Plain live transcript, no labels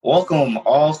Welcome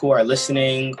all who are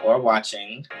listening or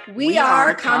watching. We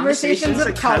are Conversations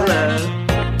of Color.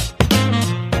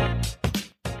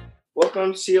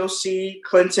 Welcome COC,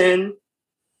 Clinton.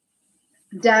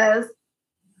 Des.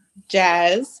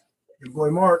 Jazz. Your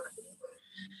boy Mark.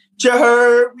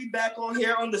 Jaher, we back on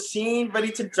here on the scene,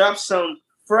 ready to drop some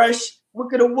fresh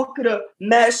wookada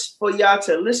mess for y'all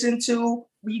to listen to.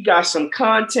 We got some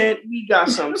content, we got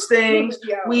some things,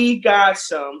 we got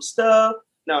some stuff.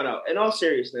 No, in all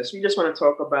seriousness, we just want to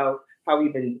talk about how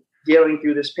we've been dealing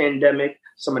through this pandemic.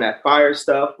 Some of that fire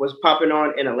stuff was popping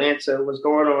on in Atlanta, what's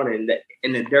going on in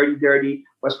the dirty,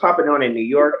 what's popping on in New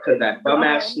York because that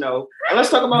bum-ass snow. And let's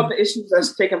talk about the issues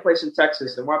that's taking place in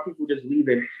Texas and why people just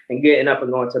leaving and getting up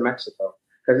and going to Mexico.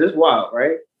 Because it's wild,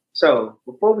 right? So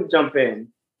before we jump in,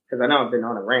 because I know I've been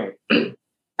on a rant,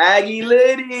 Aggie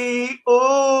Liddy,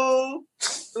 ooh,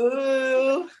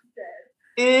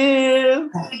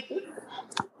 ew.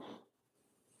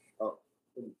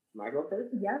 Am I go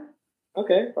first? Yeah.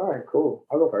 Okay, fine, cool.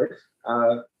 I'll go first.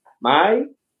 My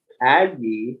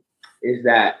Aggie is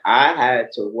that I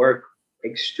had to work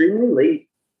extremely late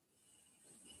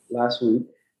last week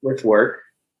with work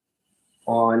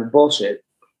on bullshit.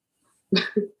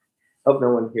 Hope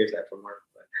no one hears that from work.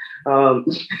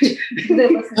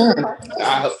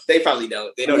 They probably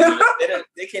don't. They don't.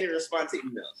 They can't even respond to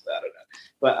emails. So I don't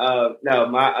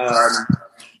know. But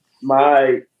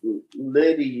my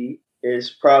Liddy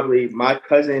is probably my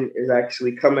cousin is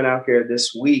actually coming out here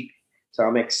this week, so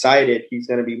I'm excited. He's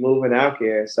going to be moving out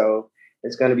here, so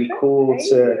it's going to be cool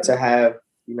to have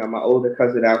my older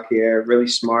cousin out here, really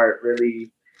smart,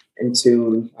 really in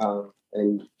tune,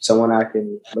 and someone I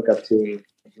can look up to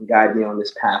and guide me on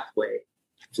this pathway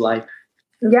of life.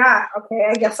 Yeah. Okay.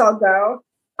 I guess I'll go.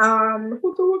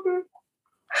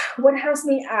 What has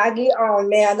me Aggie? Oh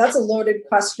man, that's a loaded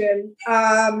question.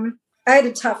 I had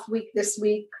a tough week this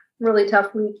week. Really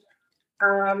tough week.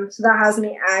 So that has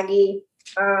me Aggie.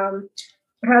 What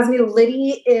has me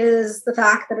Liddy is the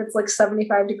fact that it's like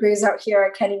 75 degrees out here. I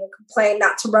can't even complain,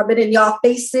 not to rub it in y'all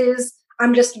faces.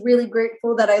 I'm just really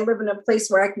grateful that I live in a place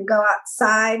where I can go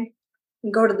outside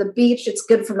and go to the beach. It's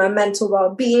good for my mental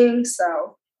well-being.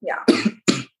 So yeah.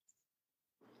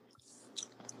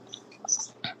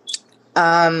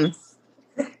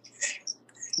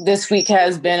 This week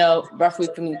has been a rough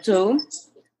week for me too.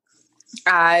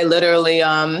 I literally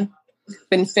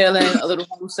been feeling a little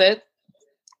homesick,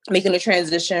 making a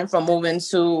transition from moving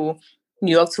to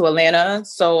New York to Atlanta.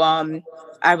 So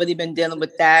I've really been dealing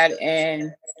with that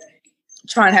and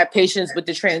trying to have patience with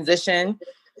the transition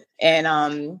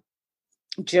and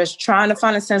just trying to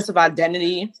find a sense of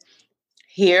identity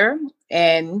here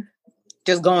and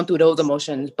just going through those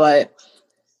emotions. But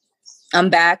I'm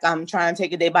back. I'm trying to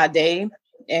take it day by day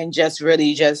and just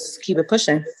really just keep it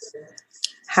pushing.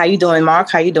 How you doing, Mark?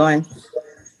 How you doing?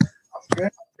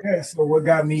 Yeah, so what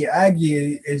got me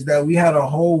Aggie is that we had a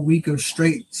whole week of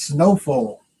straight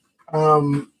snowfall.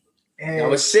 And I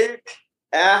was sick.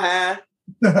 But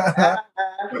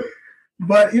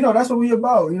that's what we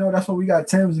about. That's what we got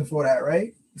Tim's for that,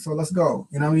 right? So let's go.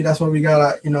 That's what we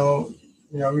got. We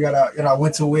got our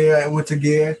winter wear and winter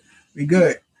gear. We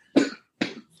good.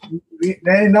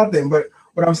 There ain't nothing. But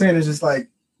what I'm saying is just like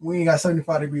we ain't got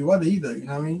 75-degree weather either. You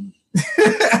know what I mean?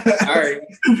 All right.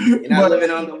 You're not living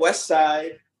on the west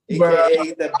side,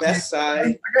 aka the best side.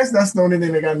 I guess that's the only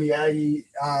thing that got me Aggie.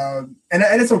 And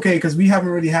it's okay because we haven't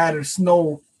really had a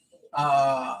snow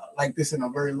like this in a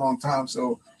very long time.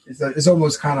 So it's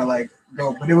almost kind of like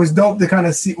dope. But it was dope to kind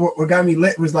of see what got me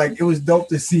lit was like it was dope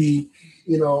to see,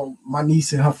 my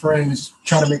niece and her friends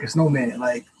try to make a snowman.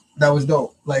 Like that was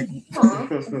dope. Like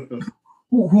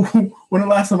when the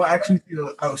last time I actually see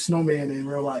a snowman in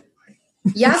real life?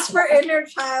 Yes, for inner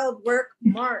child work,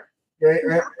 Mark.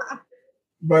 Right.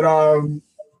 But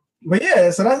yeah.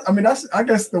 So that's I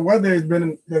guess the weather has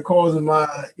been the cause of my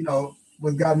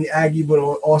what got me Aggie, but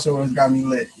also what got me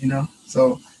lit.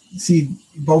 So see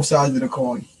both sides of the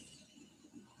coin.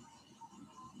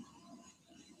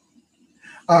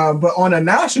 But on a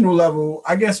national level,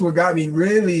 I guess what got me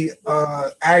really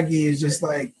Aggie is just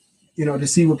like to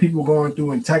see what people are going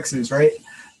through in Texas, right?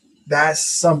 That's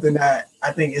something that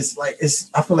I think I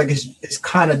feel like it's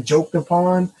kind of joked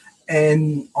upon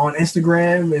and on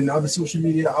Instagram and other social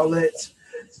media outlets.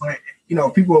 But,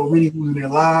 people are really losing their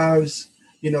lives.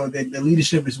 The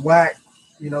leadership is whack.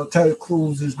 Ted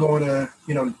Cruz is going to,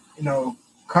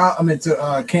 I'm into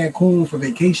Cancun for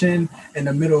vacation in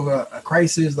the middle of a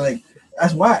crisis. Like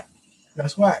that's whack.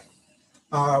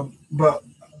 But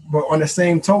on the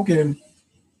same token,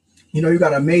 you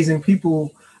got amazing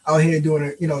people out here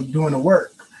doing the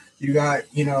work. You got,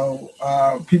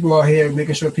 people out here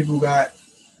making sure people got,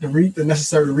 the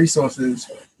necessary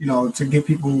resources, to give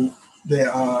people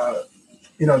their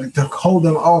to hold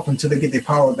them off until they get their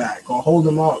power back, or hold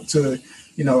them off to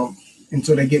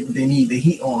until they get what they need, the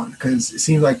heat on, because it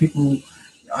seems like people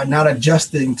are not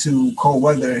adjusting to cold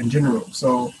weather in general.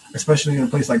 So especially in a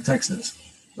place like Texas.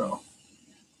 So.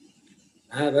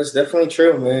 That's definitely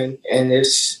true, man. And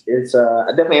it's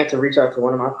I definitely have to reach out to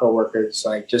one of my coworkers,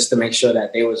 like, just to make sure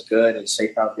that they was good and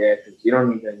safe out there, because you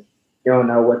don't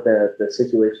know what the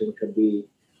situation could be,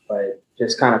 but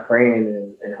just kind of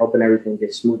praying and hoping everything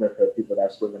gets smoother for people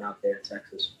that's living out there in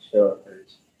Texas, for sure.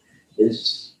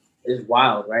 It's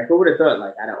wild, right? Who would have thought,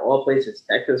 like, out of all places,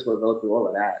 Texas would go through all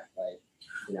of that? Like,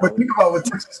 But think about what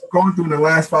Texas is going through in the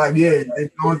last 5 years.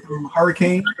 They've gone through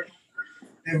hurricanes.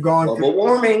 They've gone global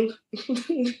warming.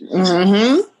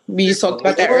 Mm-hmm. We just talked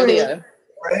about that earlier.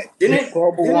 Right? Didn't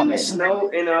it snow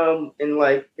in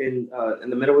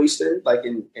the Middle Eastern, like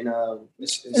in the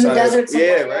desert?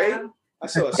 Yeah, right. I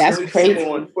saw that's crazy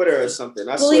on Twitter or something.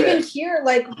 Even here,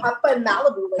 like up in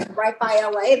Malibu, like right by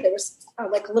LA, there's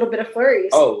like a little bit of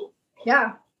flurries. Oh,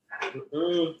 yeah.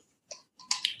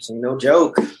 It's no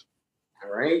joke. All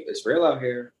right, it's real out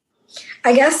here.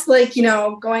 I guess, like,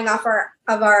 going off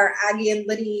of our Aggie and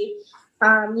Liddy,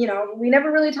 we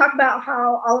never really talk about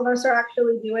how all of us are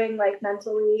actually doing, like,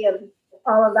 mentally and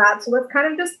all of that. So let's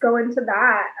kind of just go into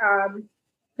that.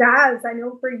 Jazz, I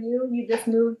know for you just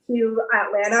moved to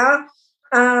Atlanta.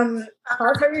 Tell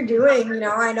us how you're doing.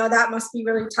 I know that must be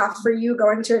really tough for you,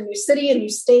 going to a new city, a new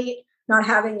state, not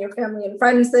having your family and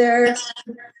friends there.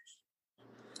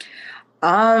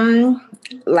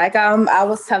 Like I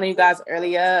was telling you guys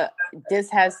earlier, this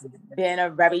has been a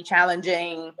very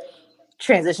challenging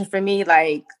transition for me.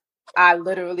 Like, I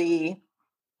literally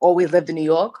always lived in New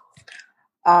York.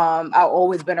 I've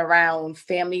always been around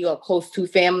family or close to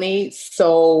family.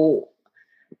 So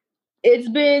it's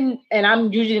been, and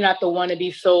I'm usually not the one to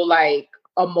be so, like,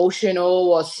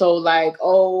 emotional or so, like,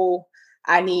 oh,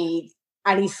 I need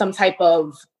some type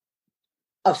of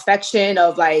affection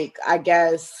of, like, I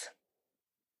guess,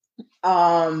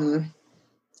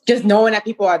 just knowing that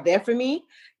people are there for me,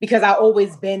 because I've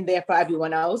always been there for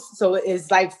everyone else. So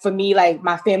it's like, for me, like,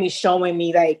 my family's showing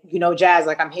me, like, Jazz,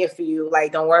 like, I'm here for you,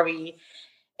 like, don't worry.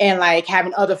 And, like,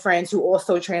 having other friends who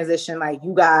also transition, like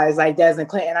you guys, like Des and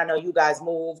Clinton, I know you guys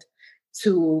moved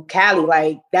to Cali,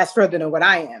 like, that's further than what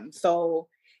I am. So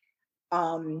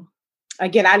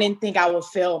again, I didn't think I would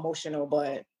feel emotional,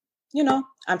 but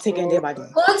I'm taking it day by day.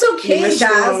 Well, it's okay,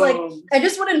 Jazz. Like, I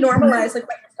just want to normalize, like,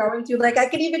 what you're going through. Like, I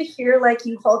could even hear, like,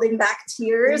 you holding back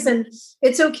tears, and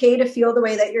it's okay to feel the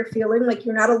way that you're feeling. Like,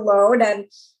 you're not alone. And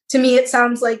to me, it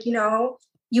sounds like,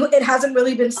 it hasn't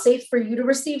really been safe for you to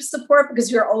receive support,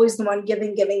 because you're always the one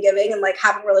giving, and, like,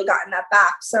 haven't really gotten that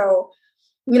back. So,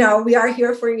 we are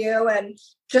here for you. And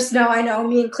just know, I know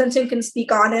me and Clinton can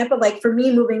speak on it, but, like, for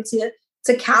me, moving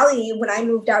to Cali, when I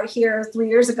moved out here 3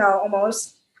 years ago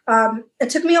almost, it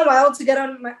took me a while to get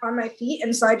on my feet.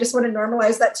 And so I just want to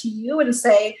normalize that to you and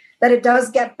say that it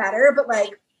does get better, but,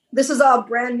 like, this is all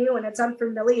brand new and it's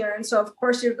unfamiliar. And so, of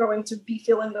course, you're going to be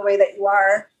feeling the way that you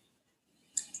are.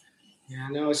 Yeah,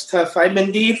 I know it's tough. Ay,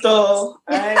 bendito.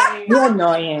 You're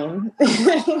annoying.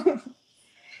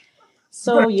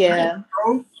 So, yeah.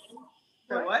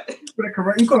 What?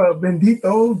 You call it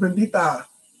bendito, bendita.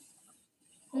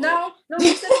 No,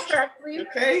 you said it correctly.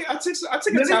 Okay, I took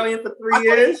Italian for 3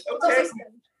 years. Okay,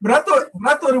 but I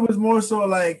thought it was more so,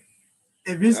 like,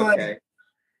 if it's okay.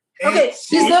 Okay,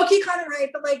 he's low key kind of right,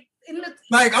 but, like,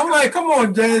 I'm like, come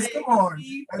on, Jazz, come on.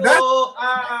 It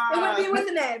would be with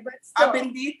an A, but still.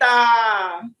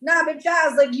 Bendita. Nah, but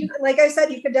Jazz, like I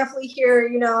said, you could definitely hear,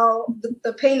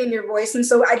 the pain in your voice, and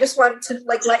so I just want to,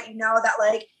 like, let you know that,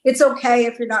 like, it's okay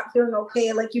if you're not feeling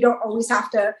okay. Like, you don't always have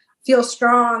to feel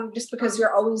strong just because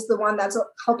you're always the one that's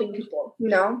helping people,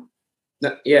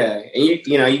 Yeah, and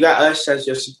you got us as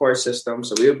your support system,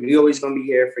 so we always gonna be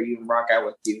here for you and rock out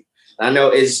with you. And I know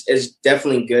it's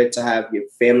definitely good to have your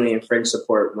family and friends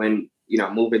support when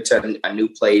moving to a new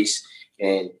place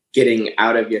and getting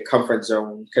out of your comfort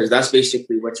zone, because that's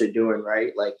basically what you're doing,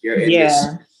 right? Like, you're in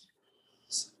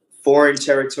this foreign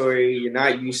territory, you're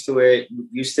not used to it,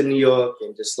 used to New York,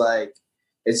 and just, like,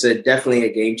 it's definitely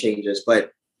a game changer,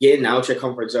 but getting out your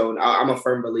comfort zone, I'm a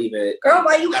firm believer. Girl,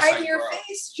 why are you hiding your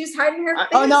face? She's hiding her face.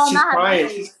 Oh, no, she's not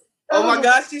crying. Oh my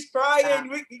gosh, she's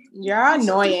crying. You're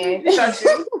annoying.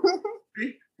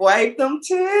 Wipe them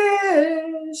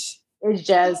tears. It's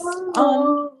just,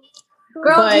 girl,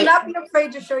 do not be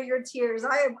afraid to show your tears.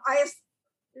 I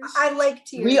like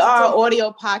tears. We are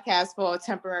audio podcast for a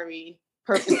temporary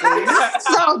perfectly.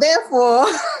 So therefore,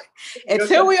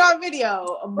 until we on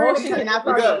video, emotion cannot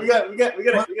be. We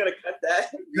gotta cut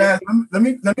that. Yeah, let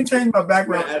me change my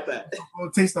background. At that.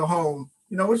 Taste of home.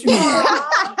 You know what you mean?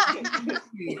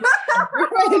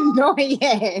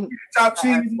 Annoying. Top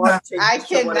cheese. I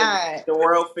cannot. The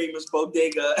world famous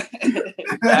bodega.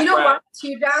 You know what,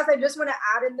 too, Jazz? I just want to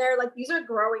add in there, like, these are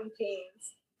growing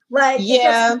pains. Like,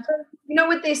 yeah, you know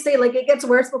what they say, like, it gets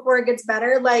worse before it gets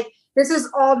better. Like, this is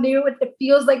all new. It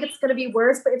feels like it's going to be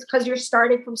worse, but it's because you're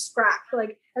starting from scratch.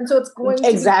 Like, and so it's going to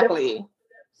exactly.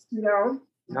 You know.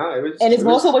 No, it's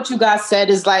also what you guys said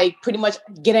is like pretty much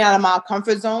getting out of my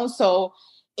comfort zone. So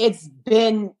it's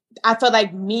been, I feel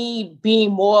like me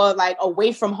being more like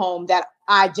away from home, that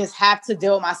I just have to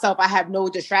deal with myself. I have no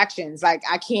distractions. Like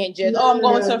I can't just, I'm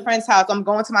going to a friend's house. I'm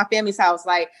going to my family's house.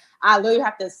 Like I literally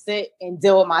have to sit and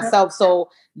deal with myself. So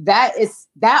that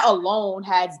alone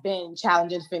has been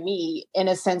challenging for me in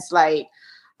a sense. Like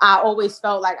I always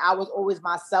felt like I was always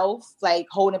myself, like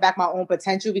holding back my own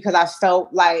potential because I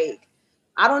felt like,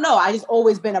 I don't know, I just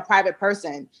always been a private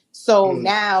person. So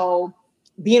now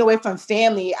being away from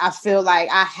family, I feel like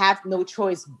I have no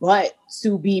choice but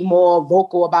to be more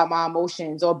vocal about my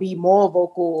emotions or be more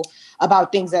vocal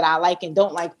about things that I like and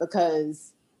don't like,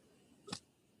 because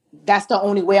that's the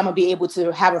only way I'm gonna be able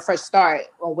to have a fresh start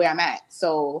on where I'm at.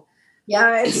 So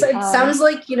yeah, it sounds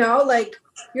like, you know, like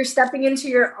you're stepping into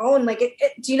your own, like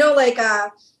do you know, like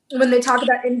when they talk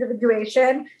about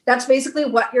individuation, that's basically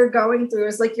what you're going through,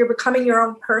 is like you're becoming your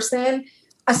own person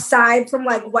aside from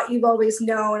like what you've always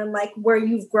known and like where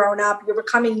you've grown up. You're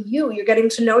becoming you're getting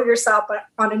to know yourself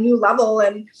on a new level.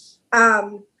 And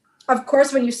of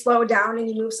course, when you slow down and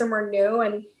you move somewhere new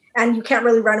and you can't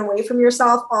really run away from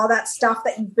yourself, all that stuff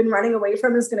that you've been running away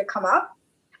from is going to come up.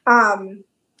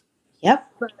 Yep.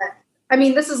 But, I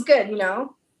mean, this is good, you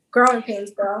know, growing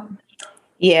pains, bro.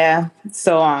 Yeah.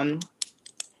 So,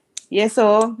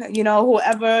 so, you know,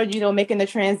 whoever, you know, making the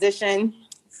transition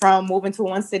from moving to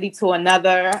one city to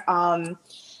another,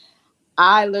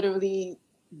 I literally,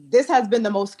 this has been the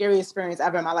most scary experience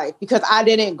ever in my life because I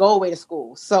didn't go away to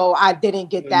school. So I didn't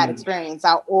get that experience.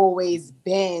 I've always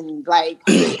been like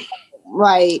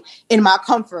in my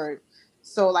comfort.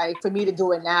 So like for me to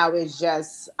do it now is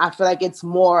just, I feel like it's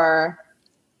more,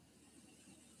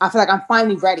 I feel like I'm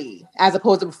finally ready as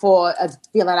opposed to before as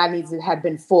feeling I need to have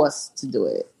been forced to do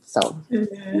it. So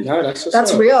no,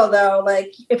 that's real though.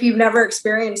 Like if you've never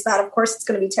experienced that, of course it's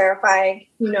going to be terrifying,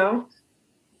 you know?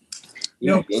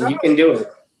 You can do it.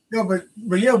 But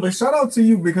shout out to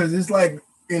you, because it's like,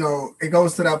 you know, it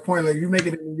goes to that point, like you make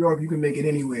it in New York, you can make it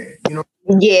anywhere, you know?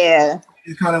 Yeah.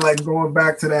 It's kind of like going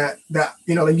back to that,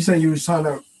 you know, like you said, you were trying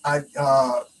to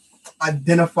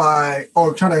identify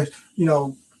or trying to, you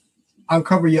know,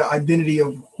 uncover your identity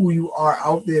of who you are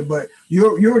out there, but you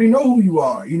already know who you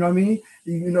are, you know what I mean?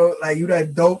 You know, like you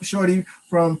that dope shorty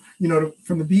from, you know,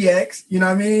 from the BX, you know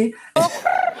what I mean?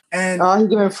 And he's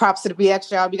giving props to the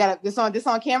BX, y'all. We got this on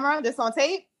camera, this on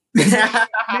tape. Make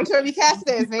sure we catch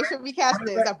this.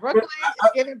 Brooklyn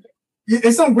is giving.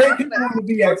 It's some great people on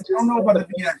the BX. I don't know about the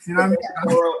BX, you know what I mean?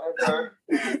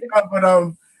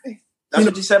 But that's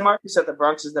what you said, Mark. You said the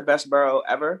Bronx is the best borough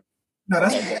ever. No,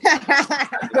 that's.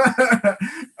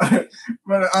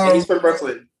 But and he's from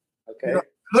Brooklyn. Okay. You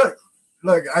know,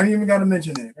 look, I ain't even got to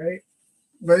mention it, right?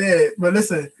 But yeah, but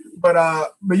listen, but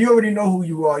you already know who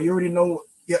you are. You already know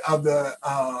of the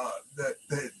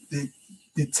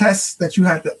tests that you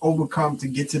have to overcome to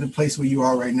get to the place where you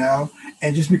are right now.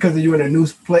 And just because you're in a new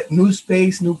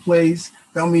space, new place,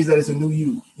 that means that it's a new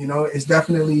you. You know, it's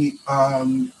definitely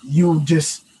you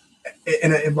just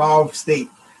in an evolved state.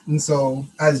 And so,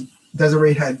 as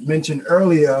Desiree had mentioned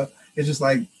earlier, it's just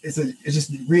like it's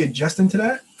just readjusting to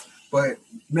that. But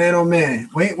man, oh man,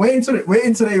 wait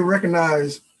until they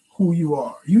recognize who you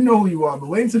are. You know who you are, but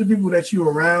wait until the people that you're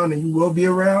around and you will be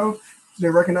around, they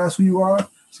recognize who you are.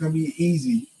 It's gonna be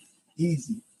easy.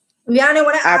 Yeah, and I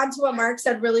want to add to what Mark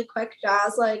said really quick,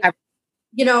 Jazz. Like,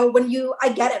 you know, I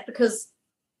get it, because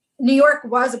New York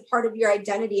was a part of your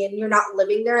identity and you're not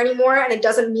living there anymore. And it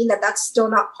doesn't mean that that's still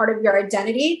not part of your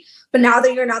identity. But now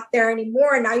that you're not there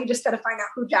anymore, and now you just got to find out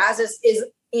who Jazz is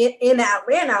in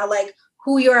Atlanta, like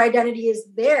who your identity is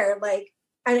there. Like,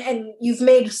 and you've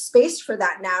made space for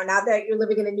that now that you're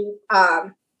living in a new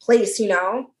place, you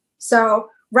know? So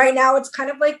right now it's kind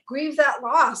of like grieve that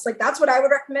loss. Like that's what I would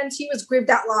recommend to you, is grieve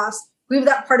that loss, grieve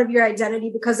that part of your identity,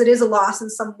 because it is a loss in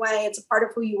some way. It's a part of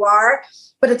who you are,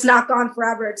 but it's not gone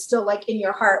forever. It's still like in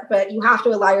your heart, but you have to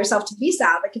allow yourself to be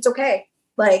sad. Like it's okay.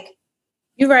 Like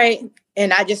you're right.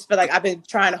 And I just feel like I've been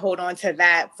trying to hold on to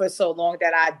that for so long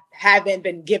that I haven't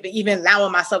been even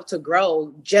allowing myself to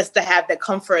grow, just to have the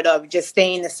comfort of just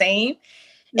staying the same.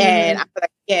 And I feel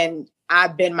like, again,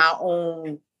 I've been my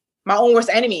own worst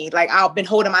enemy. Like, I've been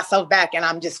holding myself back, and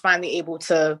I'm just finally able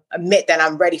to admit that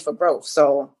I'm ready for growth.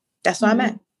 So that's where I'm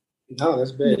at. No,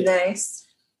 that's big. Nice.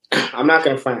 I'm not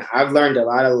gonna front. I've learned a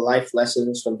lot of life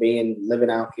lessons from living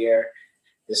out here.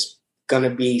 It's gonna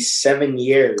be 7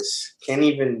 years. Can't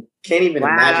even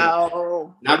imagine.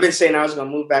 And I've been saying I was gonna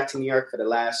move back to New York for the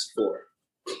last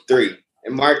 3.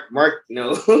 And Mark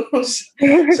knows. So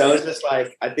it's just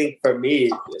like, I think for me,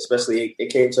 especially,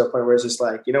 it came to a point where it's just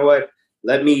like, you know what?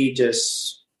 Let me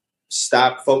just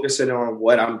stop focusing on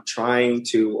what I'm trying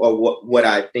to, or what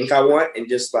I think I want, and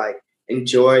just like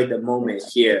enjoy the moment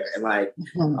here. And like,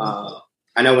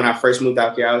 I know when I first moved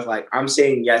out here, I was like, I'm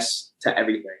saying yes to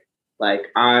everything.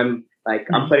 Like, I'm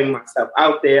putting myself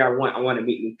out there. I want to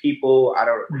meet new people. I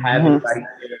don't have anybody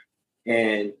here.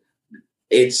 And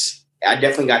I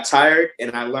definitely got tired,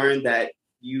 and I learned that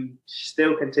you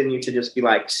still continue to just be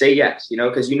like, say yes,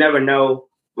 because you never know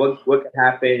what could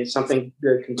happen. Something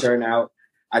good can turn out.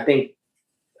 I think,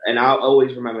 and I'll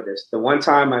always remember this. The one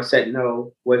time I said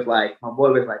no was like, my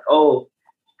boy was like, oh,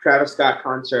 Travis Scott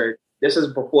concert. This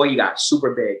is before he got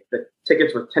super big. The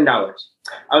tickets were $10.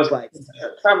 I was like,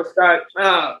 Travis Scott,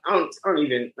 I don't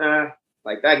even,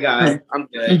 like that guy, I'm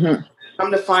good.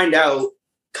 Come to find out,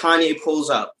 Kanye pulls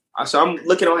up. So I'm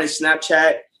looking on his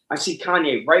Snapchat. I see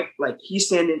Kanye he's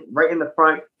standing right in the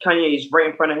front. Kanye is right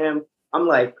in front of him. I'm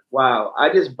like, wow,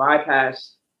 I just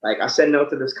bypassed, I said no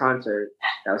to this concert.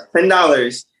 That was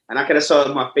 $10, and I could have saw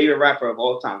my favorite rapper of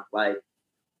all time,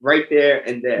 right there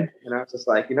and there. And I was just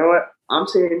like, you know what? I'm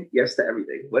saying yes to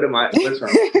everything. What's wrong?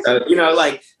 So,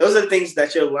 those are the things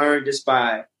that you'll learn just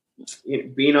by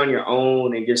being on your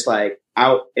own and just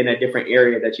out in a different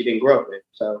area that you didn't grow up in.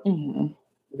 So you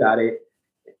got it.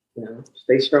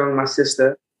 Stay strong, my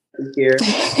sister. Is here.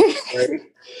 Right.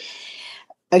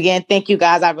 Again, thank you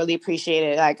guys. I really appreciate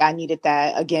it. I needed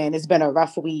that. Again, it's been a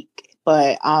rough week,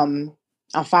 but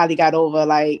I finally got over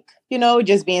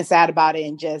just being sad about it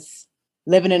and just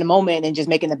living in the moment and just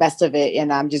making the best of it.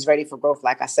 And I'm just ready for growth,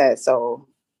 like I said. So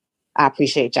I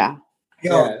appreciate y'all.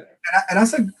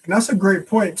 And that's a great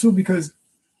point too, because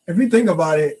if you think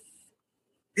about it,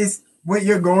 it's what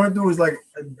you're going through is like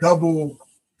a double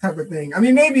type of thing. I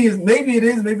mean, maybe it is, maybe it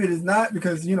is not,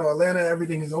 because Atlanta,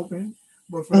 everything is open.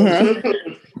 But for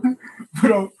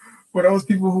those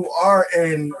people who are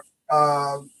in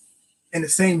the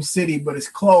same city, but it's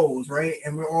closed, right?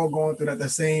 And we're all going through that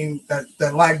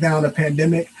lockdown, the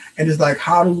pandemic, and it's like,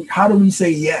 how do we say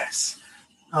yes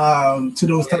to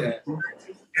those type of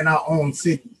in our own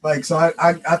city? So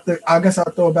I guess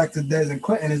I'll throw it back to Des and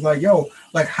Clinton. It's like, yo,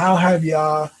 how have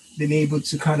y'all been able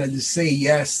to kind of just say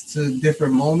yes to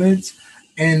different moments,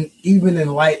 and even in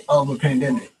light of a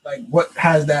pandemic? What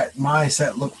has that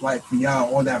mindset looked like for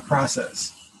y'all, or that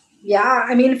process? Yeah,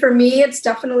 I mean, for me, it's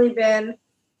definitely been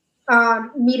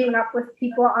meeting up with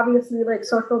people, obviously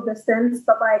social distance,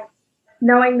 but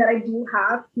knowing that I do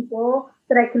have people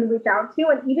that I can reach out to.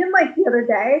 And even the other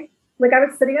day, I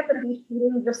was sitting at the beach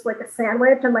eating just a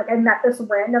sandwich, and I met this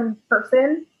random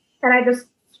person, and I just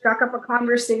struck up a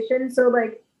conversation. So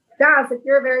guys, if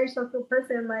you're a very social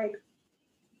person,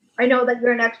 I know that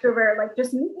you're an extrovert,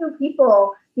 just meet new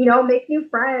people, make new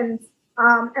friends,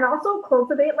 and also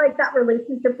cultivate that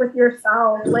relationship with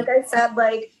yourself. Like I said,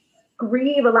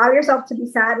 grieve, allow yourself to be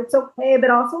sad. It's okay.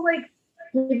 But also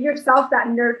give yourself that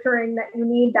nurturing that you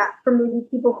need, that from maybe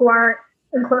people who aren't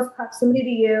in close proximity to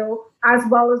you, as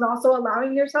well as also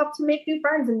allowing yourself to make new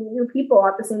friends and meet new people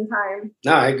at the same time.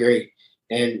 No, I agree.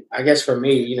 And I guess for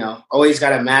me, always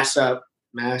got to mass up.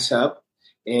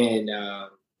 And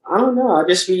I don't know. I'll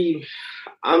just be,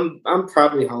 I'm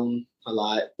probably home a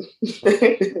lot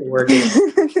working.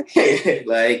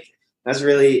 That's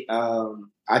really,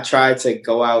 I try to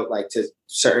go out to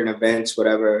certain events,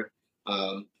 whatever,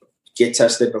 get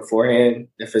tested beforehand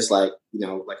if it's a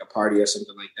party or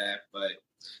something like that. But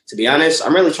to be honest,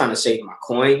 I'm really trying to save my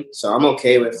coin. So I'm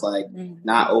okay with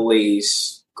not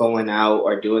always going out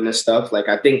or doing this stuff.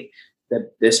 I think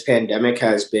that this pandemic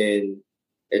has been,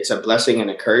 it's a blessing and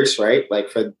a curse, right?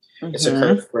 It's a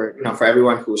curse for, for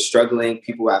everyone who's struggling,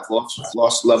 people who have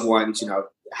lost loved ones,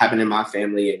 happened in my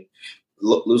family, and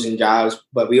losing jobs.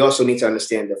 But we also need to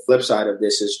understand the flip side of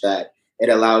this is that it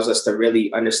allows us to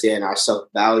really understand our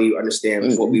self-value,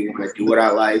 understand what we want to do with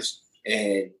our lives,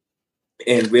 and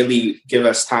really give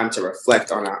us time to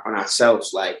reflect on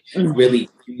ourselves, really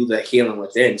do the healing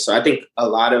within. So I think a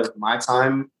lot of my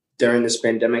time during this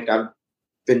pandemic, I've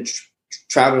been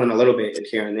traveling a little bit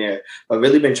here and there, but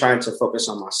really been trying to focus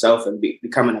on myself and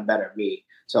becoming a better me.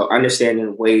 So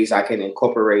understanding ways I can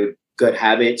incorporate good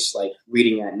habits like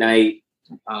reading at night,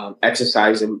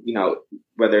 exercising,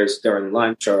 whether it's during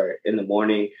lunch or in the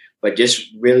morning, but just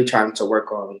really trying to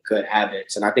work on good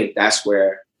habits. And I think that's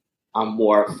where I'm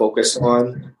more focused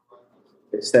on,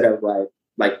 instead of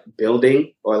like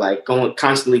building or like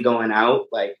constantly going out.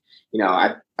 Like,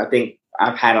 I think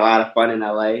I've had a lot of fun in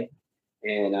LA,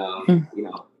 and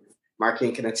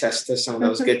Marquine can attest to some of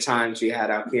those good times we had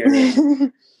out here.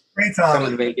 Great time. Some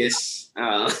in Vegas.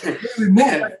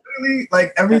 Literally,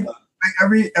 like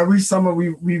every summer we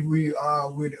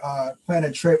would plan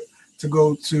a trip to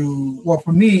go to. Well,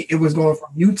 for me, it was going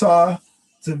from Utah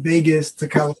to Vegas to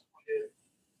California,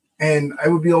 and it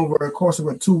would be over a course of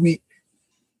a 2-week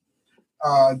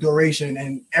duration.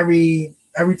 And every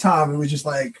time it was just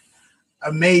like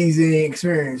amazing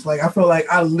experience. Like I feel like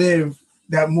I lived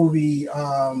that movie.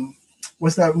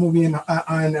 What's that movie in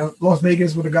Las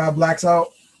Vegas where the guy blacks out?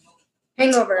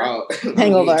 Hangover. Oh.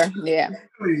 Hangover. Yeah.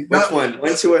 Which one?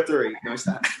 1, 2, or 3? No,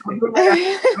 stop.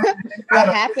 What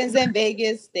happens in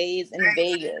Vegas stays in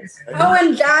Vegas. Oh,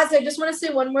 and Jazz, I just want to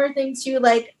say one more thing too,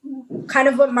 like kind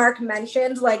of what Mark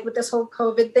mentioned, like with this whole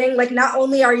COVID thing, like not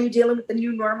only are you dealing with the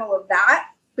new normal of that,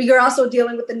 but you're also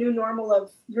dealing with the new normal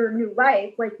of your new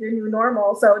life, like your new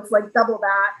normal. So it's like double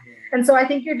that. And so I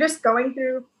think you're just going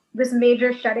through this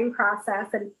major shedding process,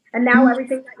 and now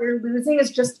everything that you're losing is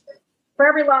just, for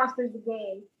every loss, there's a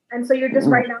gain. And so you're just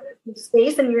right now in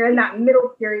space, and you're in that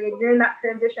middle period. You're in that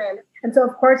transition. And so,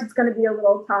 of course, it's going to be a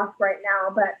little tough right now,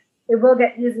 but it will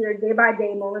get easier day by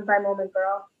day, moment by moment,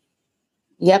 girl.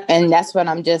 Yep. And that's what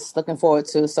I'm just looking forward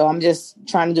to. So I'm just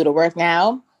trying to do the work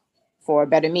now for a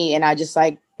better me. And I just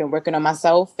been working on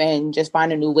myself and just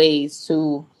finding new ways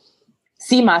to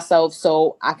see myself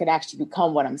so I could actually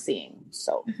become what I'm seeing.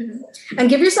 So, and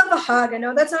give yourself a hug. I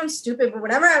know that sounds stupid, but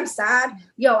whenever I'm sad,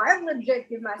 I legit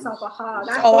give myself a hug.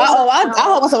 I hug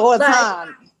myself all the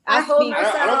time. I hold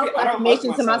myself. I don't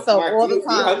affirmation to myself all the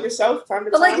time. You hug yourself time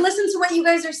to but time? Listen to what you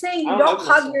guys are saying. You don't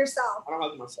hug yourself. I don't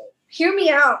hug myself. Hear me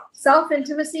out.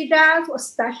 Self-intimacy, Jazz,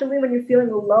 especially when you're feeling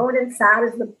alone and sad,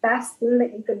 is the best thing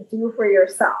that you can do for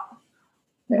yourself.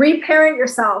 Reparent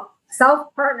yourself.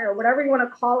 Self-partner, whatever you want to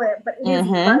call it, but it is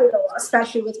vital,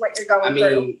 especially with what you're going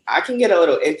through. I can get a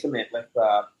little intimate with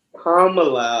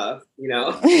Pamela,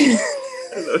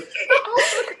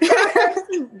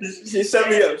 She set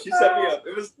me up.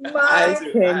 It was I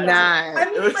cannot.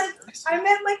 I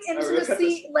meant like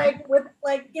intimacy, with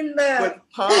Pamela.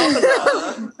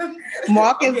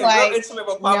 Mark is like intimate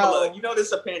with Pamela. No. You know,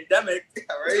 there's a pandemic,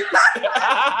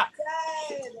 right?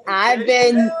 I've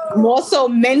been more so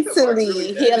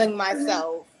mentally healing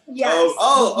myself. Yes. Okay.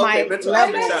 My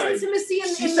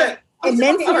I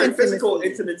meant intimacy physical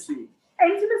intimacy.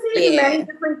 Intimacy is many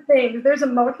different things. There's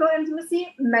emotional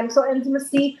intimacy, mental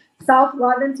intimacy,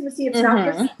 self-love intimacy. It's not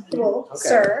just sexual,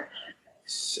 sir.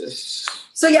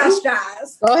 So yes,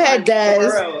 Jazz. Go ahead,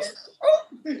 Des.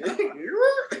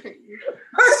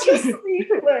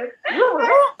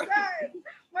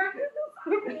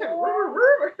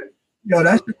 Yo,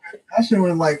 that shit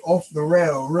went like off the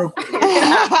rail real quick.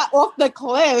 Off the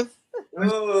cliff.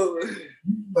 What's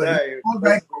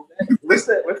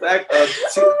that?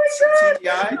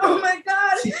 TBI? Oh my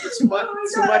god!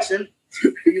 Too much in.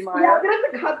 Yeah, I'm gonna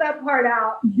have to cut that part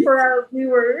out for our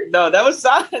viewers. No, that was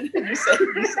solid. You said.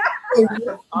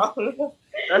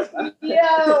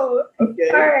 Yo. Okay.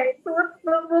 All right. So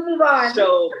we'll move on.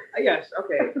 So yes.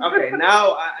 Okay.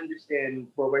 Now I understand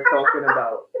what we're talking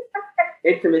about.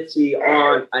 Intimacy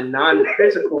on a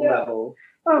non-physical level.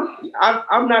 Oh.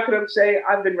 I'm not going to say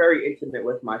I've been very intimate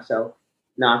with myself,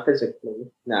 not physically.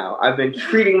 Now, I've been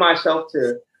treating myself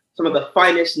to some of the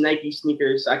finest Nike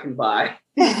sneakers I can buy.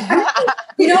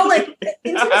 Like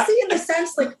intimacy in the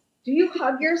sense, like, do you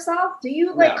hug yourself? Do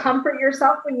you comfort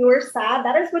yourself when you are sad?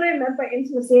 That is what I meant by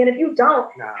intimacy. And if you don't,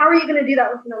 how are you going to do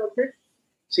that with another person?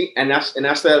 See, and that's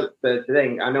the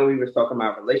thing. I know we were talking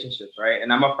about relationships, right?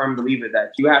 And I'm a firm believer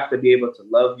that you have to be able to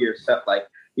love yourself. Like,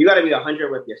 you got to be 100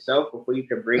 with yourself before you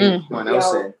can bring someone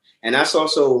else in. And that's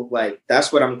also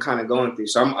that's what I'm kind of going through.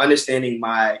 So I'm understanding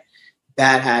my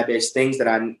bad habits, things that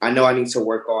I know I need to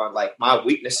work on, like my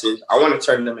weaknesses. I want to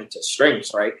turn them into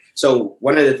strengths, right? So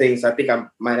one of the things I think I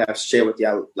might have shared with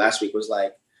you last week was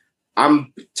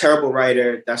I'm a terrible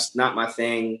writer. That's not my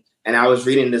thing. And I was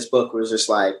reading this book where it was just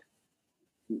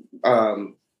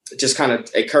just kind of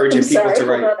encouraging people to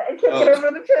write. I can't get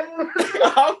over the table.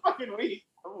 I'm fucking weak.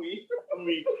 I'm weak.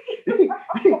 I'm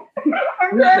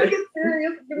trying to get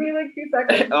serious. Give me 2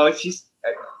 seconds. Oh, she's...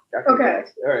 Okay.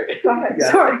 All right. Go ahead.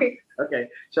 Yeah. Sorry. Okay,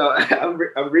 so I'm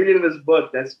reading this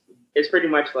book. It's pretty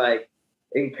much like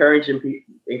encouraging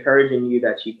you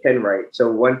that you can write.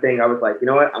 So one thing I was like, you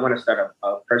know what, I'm gonna start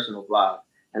a personal blog,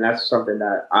 and that's something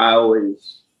that I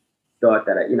always thought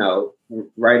that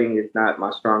writing is not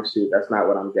my strong suit. That's not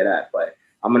what I'm good at. But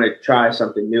I'm gonna try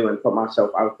something new and put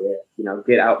myself out there.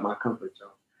 Get out my comfort zone.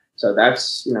 So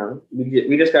that's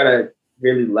we just gotta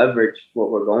really leverage what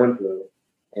we're going through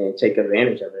and take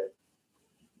advantage of it.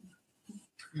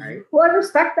 Right. Well, I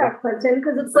respect that, Clinton,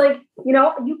 because it's like,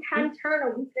 you can turn a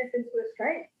weakness into a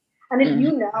strength. And if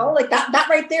like that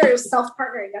right there is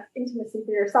self-partnering. That's intimacy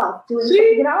for yourself.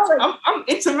 Doing, I'm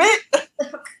intimate.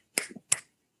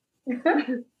 Give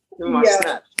me my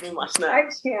snap. I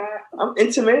can't. I'm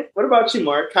intimate. What about you,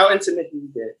 Mark? How intimate do you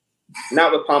get?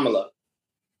 Not with Pamela.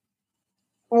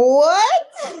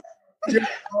 What?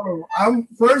 I'm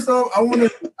first off. I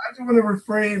just want to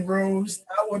refrain, bro.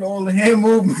 Stop with all the hand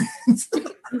movements.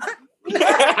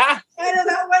 I know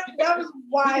that was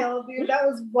wild, dude. That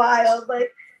was wild.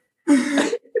 Like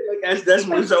as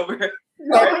Desmond's over.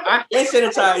 I can't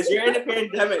sanitize. You're in a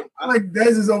pandemic. Like Des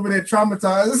is over there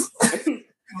traumatized.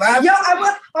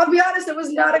 I'll be honest, I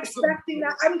was not expecting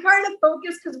that. I'm trying to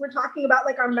focus because we're talking about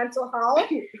like our mental health,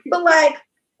 but like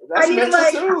I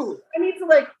need to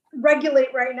like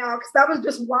regulate right now because that was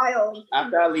just wild.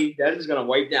 After I leave, Des is gonna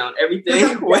wipe down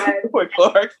everything with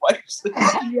Clark wipes.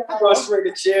 Go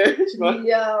straight to chair.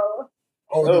 Yo.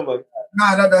 Oh my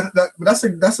god.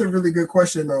 That's a really good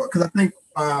question though, because I think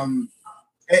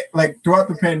like throughout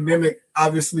the pandemic,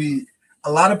 obviously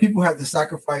a lot of people had to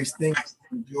sacrifice things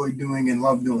they enjoy doing and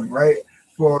love doing, right?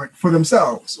 For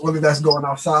themselves, whether that's going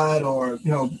outside or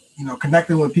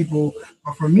connecting with people.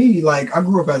 But for me, like I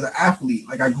grew up as an athlete.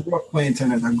 Like I grew up playing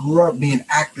tennis. I grew up being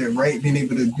active, right? Being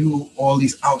able to do all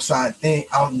these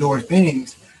outdoor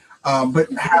things,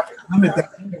 but have to limit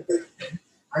that,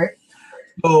 right?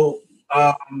 So,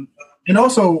 and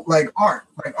also like art.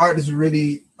 Like art is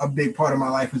really a big part of my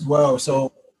life as well.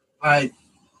 So, like,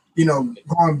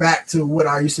 going back to what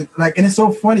I used to like, and it's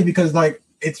so funny because like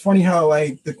it's funny how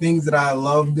like the things that I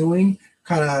love doing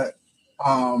kind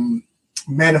of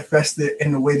manifested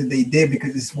in the way that they did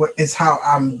because it's how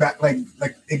I'm back like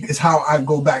it's how I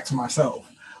go back to myself.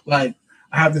 Like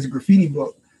I have this graffiti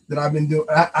book that I've been doing.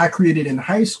 I created in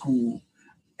high school,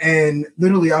 and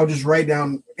literally I'll just write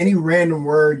down any random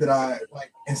word that I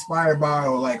like inspired by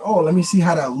or like, oh, let me see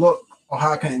how that look or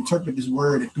how I can interpret this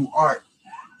word through art.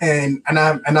 And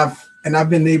I've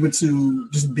been able to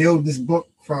just build this book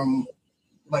from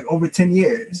like over 10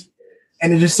 years.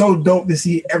 And it's just so dope to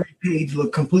see every page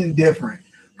look completely different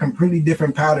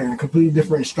pattern, completely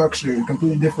different structure,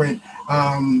 completely different,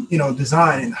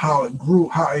 design, how it grew,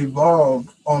 how it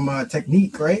evolved on my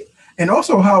technique, right? And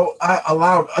also how I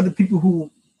allowed other people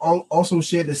who also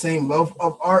share the same love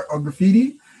of art or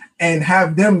graffiti and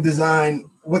have them design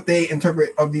what they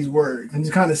interpret of these words and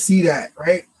just kind of see that,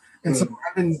 right? And so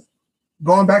I've been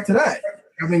going back to that.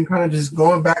 I've been kind of just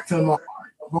going back to my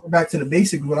art, going back to the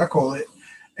basics, what I call it,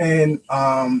 and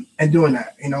doing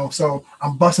that, So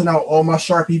I'm busting out all my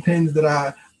Sharpie pens that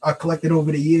I collected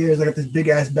over the years. I got this big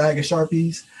ass bag of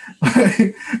Sharpies,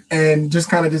 and just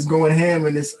kind of just going ham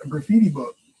in this graffiti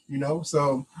book,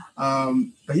 So,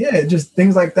 but yeah, just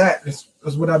things like that is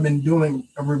what I've been doing,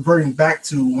 reverting back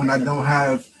to when I don't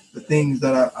have the things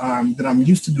that I'm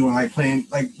used to doing, like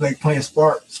playing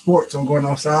sports or going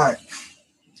outside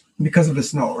because of the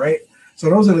snow, right? So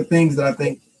those are the things that I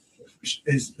think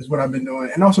is what I've been doing,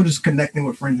 and also just connecting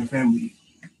with friends and family.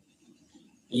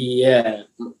 Yeah,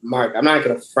 Mark, I'm not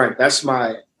gonna front. That's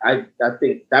I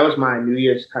think that was my New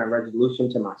Year's kind of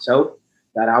resolution to myself,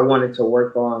 that I wanted to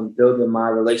work on building my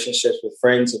relationships with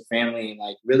friends and family and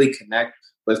like really connect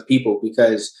with people,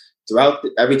 because throughout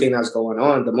everything that's going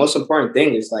on, the most important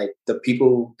thing is like the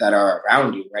people that are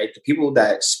around you, right? The people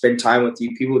that spend time with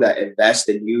you, people that invest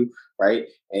in you, right?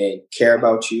 And care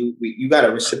about you. You got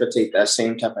to reciprocate that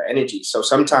same type of energy. So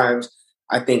sometimes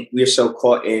I think we're so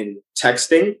caught in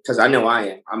texting, because I know I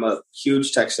am. I'm a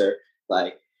huge texter,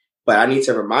 but I need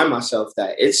to remind myself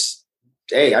that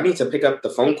I need to pick up the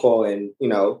phone call and,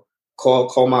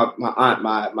 call my aunt,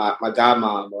 my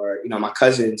godmom, or, my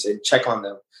cousins and check on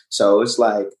them. So it's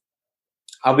like,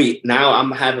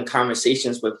 I'm having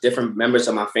conversations with different members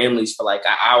of my families for like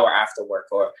an hour after work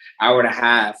or hour and a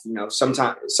half,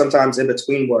 sometimes in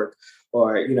between work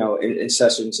or, in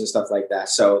sessions and stuff like that.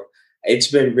 So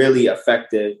it's been really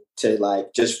effective to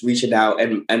like just reaching out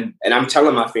and I'm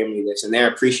telling my family this and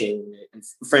they're appreciating it, and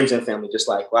friends and family just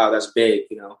like, wow, that's big.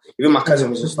 Even my cousin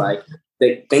was just like,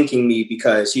 thanking me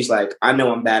because he's like, I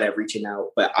know I'm bad at reaching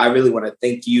out, but I really want to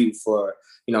thank you for,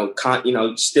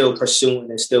 still pursuing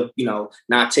and still,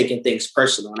 not taking things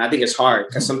personal. And I think it's hard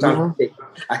because sometimes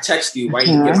I text you, why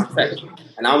you get my text?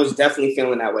 And I was definitely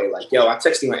feeling that way. Like, yo, I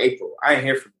texted you in April. I ain't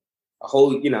hear from you a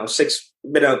whole,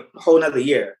 been a whole nother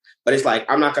year. But it's like,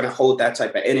 I'm not going to hold that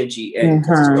type of energy in.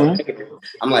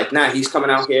 I'm like, nah, he's coming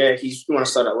out here. He's want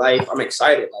to start a life. I'm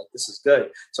excited. Like, this is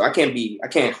good. So I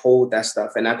can't hold that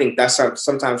stuff. And I think that's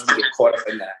sometimes we get caught up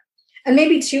in that. And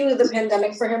maybe too, the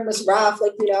pandemic for him was rough.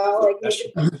 Like,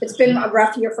 it's been a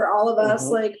rough year for all of us.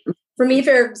 Like for me,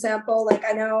 for example, like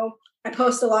I know I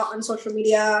post a lot on social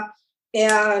media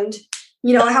and,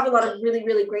 I have a lot of really,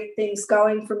 really great things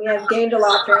going for me. I've gained a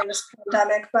lot during this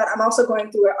pandemic, but I'm also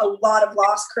going through a lot of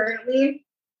loss currently.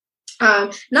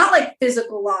 Not like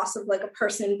physical loss of like a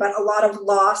person, but a lot of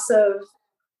loss of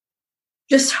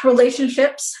just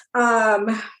relationships. How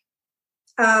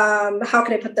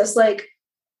can I put this? Like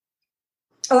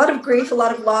a lot of grief, a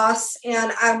lot of loss.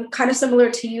 And I'm kind of similar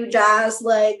to you, Jazz.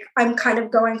 Like I'm kind of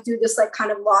going through this like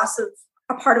kind of loss of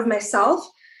a part of myself.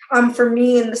 For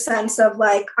me, in the sense of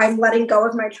like, I'm letting go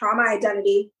of my trauma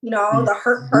identity, the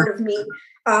hurt part of me.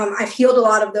 I've healed a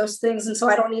lot of those things. And so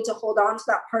I don't need to hold on to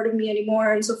that part of me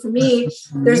anymore. And so for me,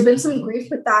 there's been some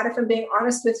grief with that, if I'm being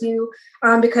honest with you,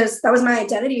 because that was my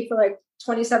identity for like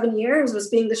 27 years, was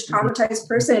being this traumatized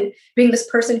person, being this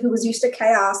person who was used to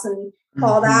chaos and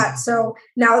all that. So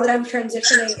now that I'm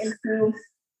transitioning into,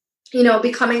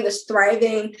 becoming this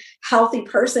thriving, healthy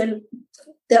person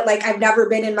that like I've never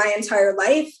been in my entire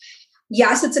life.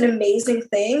 Yes, it's an amazing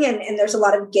thing and there's a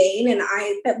lot of gain and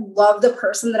I love the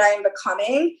person that I am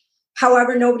becoming.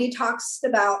 However, nobody talks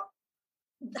about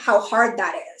how hard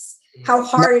that is, how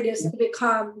hard it is to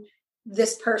become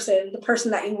this person, the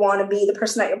person that you want to be, the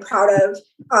person that you're proud of.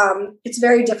 It's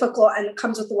very difficult and it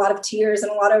comes with a lot of tears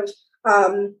and a lot of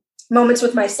moments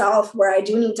with myself where I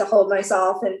do need to hold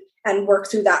myself and work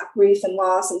through that grief and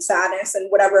loss and sadness and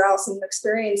whatever else I'm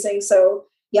experiencing. So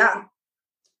yeah.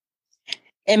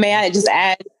 And may I just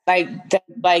add,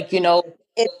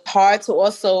 it's hard to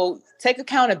also take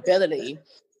accountability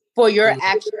for your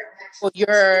action, for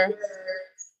your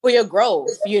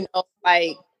growth.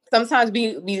 Like sometimes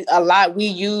we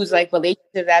use like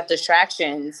relationships as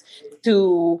distractions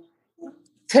to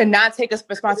not take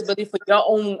responsibility for your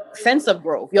own sense of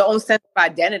growth, your own sense of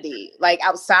identity, like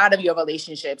outside of your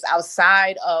relationships,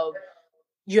 outside of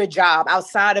your job,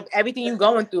 outside of everything you're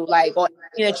going through, like, or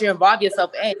anything that you involve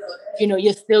yourself in,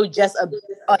 you're still just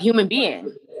a human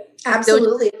being.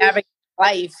 Absolutely. Still having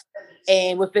life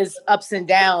and with its ups and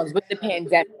downs, with the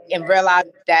pandemic, and realize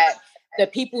that the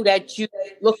people that you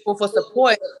look for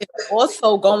support is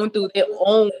also going through their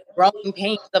own growing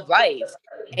pains of life.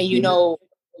 And,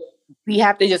 we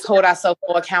have to just hold ourselves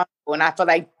more accountable. And I feel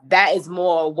like that is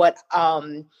more what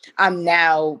I'm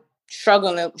now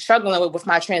struggling with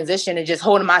my transition and just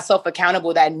holding myself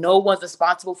accountable that no one's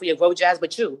responsible for your growth, Jazz,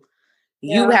 but you.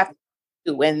 You have to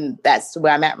do, and that's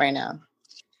where I'm at right now.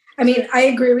 I mean, I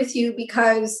agree with you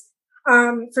because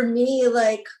for me,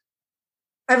 like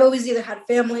I've always either had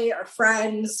family or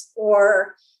friends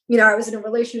or, I was in a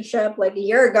relationship like a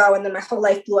year ago and then my whole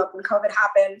life blew up when COVID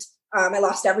happened. I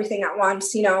lost everything at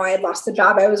once. I had lost the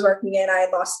job I was working in. I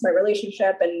had lost my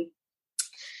relationship. And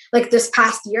like this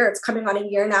past year, it's coming on a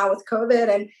year now with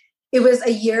COVID. And it was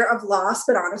a year of loss,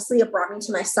 but honestly, it brought me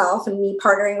to myself and me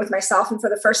partnering with myself. And for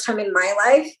the first time in my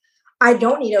life, I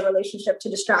don't need a relationship to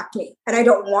distract me. And I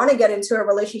don't want to get into a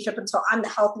relationship until I'm the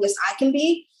healthiest I can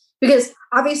be. Because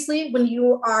obviously, when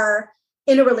you are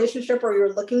in a relationship or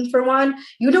you're looking for one,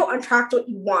 you don't attract what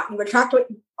you want. You attract what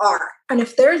you are. And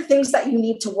if there are things that you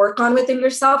need to work on within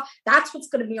yourself, that's what's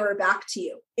going to mirror back to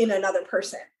you in another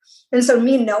person. And so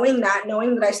me knowing that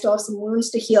I still have some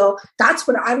wounds to heal, that's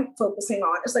what I'm focusing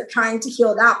on. It's like trying to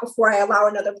heal that before I allow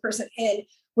another person in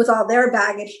with all their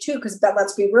baggage too. Because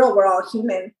let's be real, we're all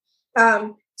human.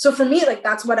 So for me, like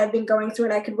that's what I've been going through.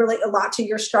 And I could relate a lot to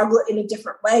your struggle in a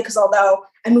different way. Because although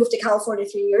I moved to California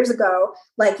 3 years ago,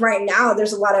 like right now,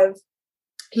 there's a lot of,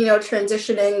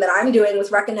 transitioning that I'm doing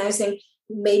with recognizing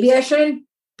maybe I shouldn't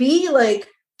be like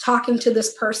talking to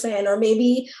this person, or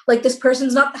maybe like this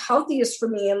person's not the healthiest for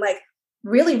me, and like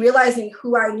really realizing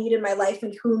who I need in my life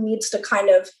and who needs to kind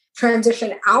of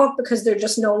transition out because they're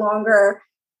just no longer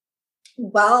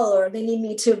well, or they need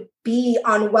me to be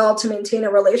unwell to maintain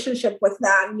a relationship with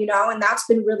them, and that's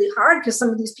been really hard because some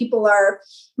of these people are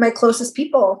my closest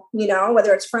people,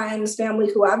 whether it's friends, family,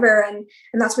 whoever, and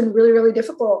that's been really, really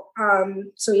difficult.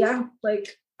 So yeah,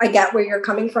 like I get where you're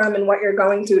coming from and what you're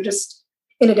going through, just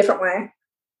in a different way.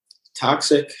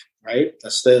 Toxic, right?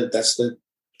 That's the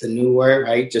new word,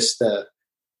 right? Just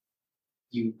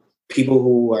people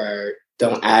who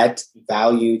don't add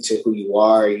value to who you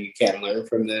are, you can't learn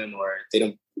from them, or they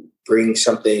don't bring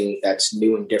something that's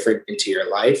new and different into your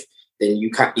life, then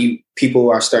people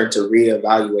are starting to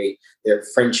reevaluate their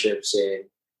friendships and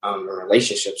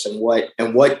relationships, and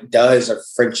what does a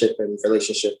friendship and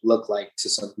relationship look like to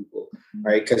some people,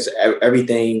 right? Because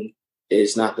everything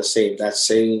is not the same. That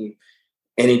same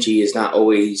energy is not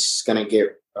always going to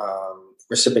get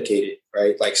reciprocated,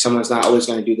 right? Like someone's not always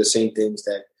going to do the same things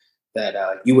that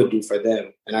you would do for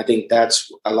them. And I think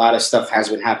that's a lot of stuff has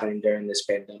been happening during this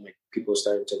pandemic. People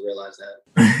started to realize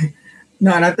that.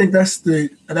 No, and I think that's the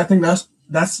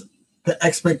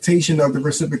expectation of the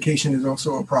reciprocation is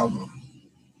also a problem,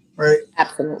 right?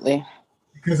 Absolutely.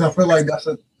 Because I feel like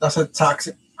that's a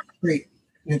toxic trait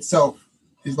in itself.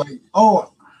 It's like,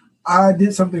 oh, I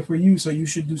did something for you, so you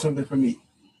should do something for me.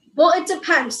 Well, it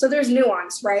depends. So there's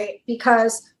nuance, right?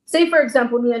 Because say, for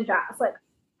example, me and Jazz, like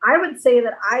I would say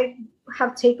that I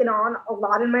have taken on a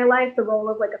lot in my life, the role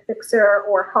of like a fixer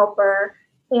or helper,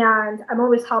 and I'm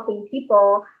always helping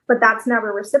people, but that's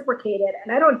never reciprocated.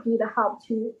 And I don't do the help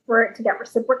for it to get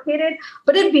reciprocated,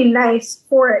 but it'd be nice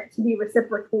for it to be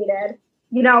reciprocated.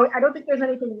 You know, I don't think there's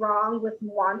anything wrong with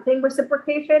wanting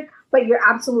reciprocation, but you're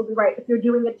absolutely right. If you're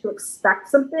doing it to expect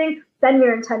something, then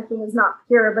your intention is not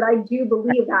pure. But I do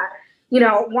believe that, you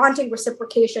know, wanting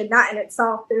reciprocation, that in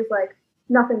itself, there's like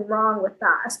nothing wrong with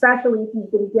that, especially if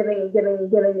you've been giving and giving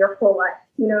and giving your whole life,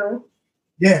 you know?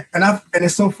 Yeah. And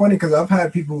it's so funny because I've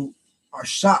had people are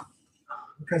shocked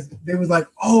because they was like,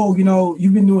 oh, you know,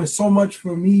 you've been doing so much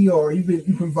for me, or you're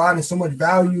providing so much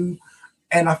value.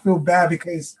 And I feel bad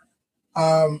because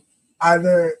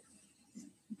either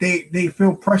they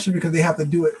feel pressure because they have to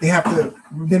do it, they have to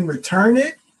then return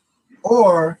it,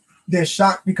 or they're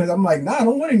shocked because I'm like, nah, I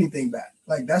don't want anything back.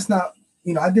 Like that's not,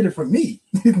 you know, I did it for me.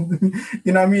 You know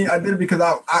what I mean? I did it because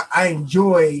I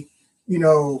enjoy,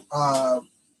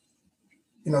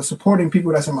 supporting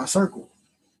people that's in my circle,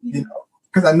 you know,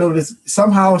 because I know this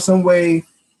somehow, some way,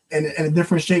 in a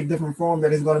different shape, different form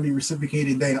that is going to be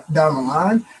reciprocated down the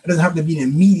line. It doesn't have to be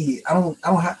immediate. I don't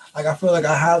have, like, I feel like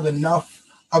I have enough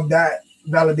of that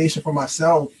validation for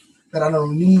myself that I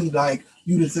don't need like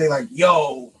you to say like,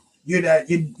 yo, you're that,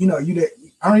 you that.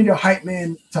 I don't need a hype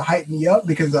man to hype me up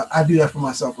because I do that for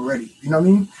myself already. You know what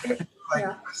I mean?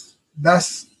 Like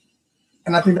that's,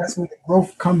 and I think that's what the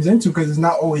growth comes into, because it's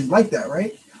not always like that,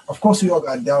 right? Of course, we all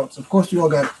got doubts. Of course, we all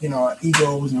got,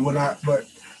 egos and whatnot. But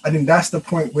I think that's the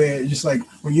point where it's just like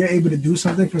when you're able to do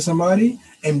something for somebody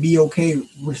and be okay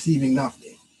receiving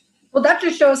nothing. Well, that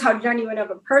just shows how genuine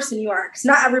of a person you are, because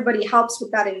not everybody helps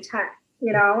with that intent,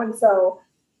 you know? And so,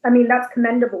 I mean, that's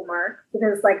commendable, Mark,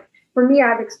 because like, for me,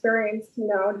 I've experienced,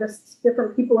 just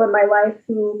different people in my life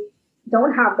who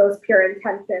don't have those pure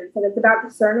intentions. And it's about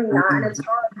discerning that. And it's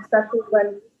hard, especially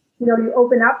when, you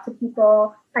open up to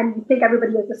people and you think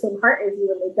everybody has the same heart as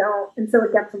you and they don't. And so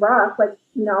it gets rough. Like,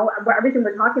 everything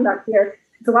we're talking about here,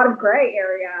 it's a lot of gray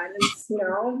area, and it's,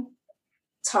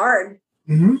 it's hard.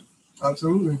 Mm-hmm.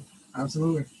 Absolutely. It's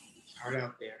hard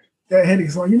out there. That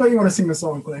headache song. You want to sing the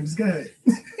song, Clay. Just go ahead.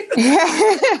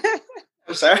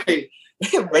 I'm sorry.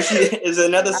 But it's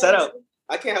another setup.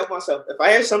 I can't help myself. If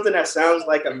I hear something that sounds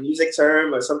like a music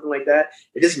term or something like that,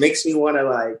 it just makes me want to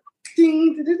like.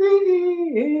 Ding, ding,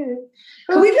 ding, ding.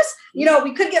 Can we just,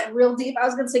 we could get real deep. I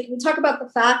was going to say, can we talk about the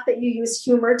fact that you use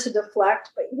humor to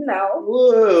deflect? But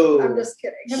whoa, I'm just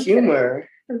kidding.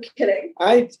 I'm kidding.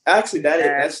 I actually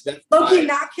that's okay,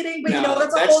 not kidding, but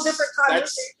that's a whole different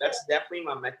conversation. That's definitely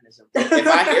my mechanism. If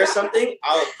I hear something,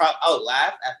 I'll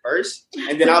laugh at first,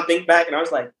 and then I'll think back, and I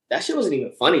was like, that shit wasn't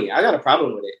even funny. I got a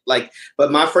problem with it. Like,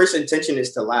 but my first intention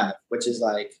is to laugh, which is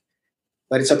like,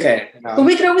 but it's okay. But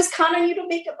we can always count on you to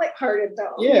make it lighthearted,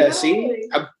 though. Yeah, see,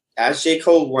 as J.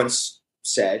 Cole once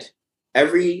said,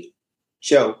 every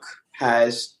joke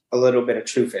has a little bit of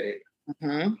truth in it.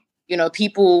 Mm-hmm.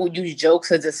 People use jokes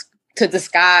to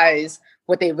disguise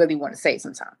what they really want to say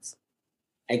sometimes.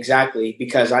 Exactly,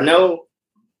 because I know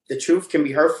the truth can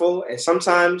be hurtful, and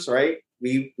sometimes, right?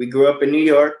 We grew up in New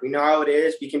York. We know how it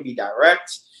is. We can be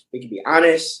direct. We can be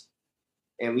honest,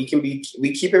 and we keep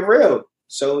it real.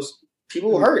 So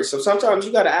people hurt. So sometimes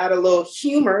you got to add a little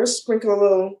humor, sprinkle a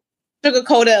little,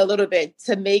 sugarcoat it a little bit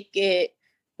to make it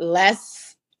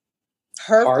less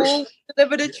hurtful.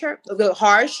 Deliver the truth, a little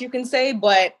harsh, you can say,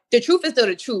 but the truth is still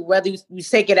the truth, whether you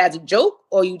take it as a joke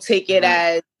or you take it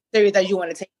as serious as you want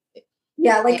to take it.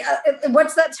 Yeah, like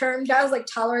what's that term, Jazz? Like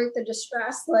tolerate the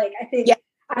distress. Like I think at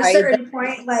a certain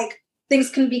point, like things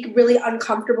can be really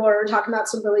uncomfortable, or we're talking about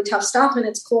some really tough stuff, and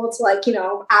it's cool to like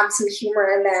add some humor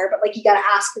in there, but like you got to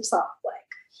ask yourself, like,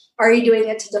 are you doing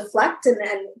it to deflect and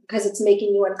because it's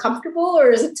making you uncomfortable,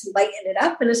 or is it to lighten it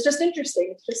up? And it's just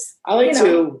interesting. It's just, I like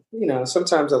to,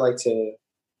 sometimes I like to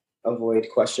avoid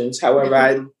questions.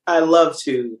 However, I love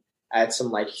to add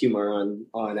some like humor on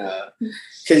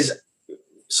because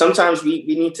sometimes we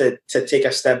need to take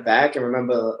a step back and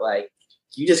remember, like,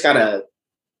 you just gotta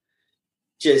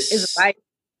it's like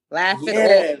laugh it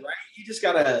off. Right. You just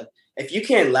gotta, if you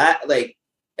can't laugh, like,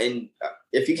 and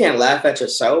if you can't laugh at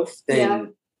yourself,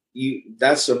 then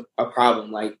that's a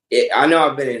problem. Like, I know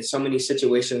I've been in so many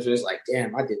situations where it's like,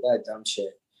 damn, I did that dumb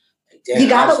shit. Like, damn, you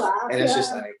gotta laugh. And it's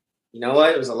just like, you know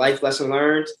what? It was a life lesson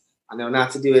learned. I know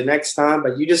not to do it next time,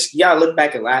 but you gotta look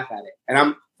back and laugh at it.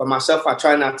 And for myself, I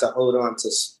try not to hold on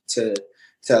to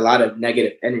a lot of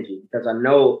negative energy, because I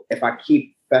know if I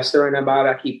keep festering about it,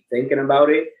 I keep thinking about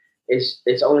it,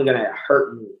 it's only gonna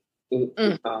hurt me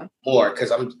more,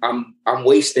 because I'm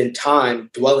wasting time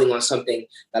dwelling on something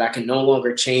that I can no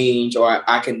longer change, or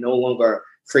I can no longer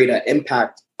create an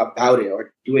impact about it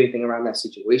or do anything around that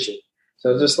situation.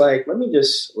 So it's just like, let me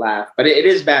just laugh. But it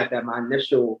is bad that my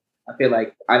initial, I feel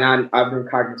like, and I've been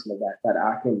cognizant of that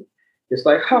I can just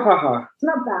like, ha ha ha. It's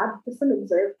not bad. It's an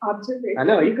observation. I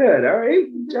know, you're good. All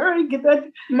right, get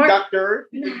that, Mark, doctor.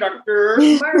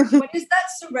 Mark, what is that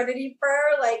serenity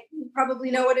prayer? Like, you probably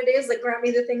know what it is. Like, grant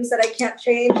me the things that I can't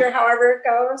change, or however it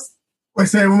goes. Wait,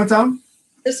 say it one more time.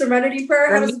 The serenity prayer,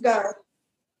 how does it go?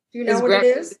 Do you know what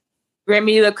it is? Grant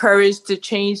me the courage to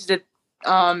change the,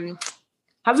 how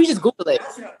do you just Google it?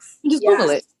 Just Google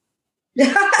it.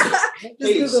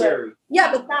 Just Google it.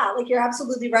 Yeah, but like, you're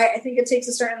absolutely right. I think it takes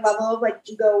a certain level of like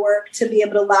ego work to be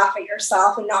able to laugh at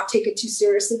yourself and not take it too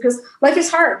seriously, because life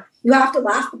is hard. You have to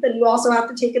laugh, but then you also have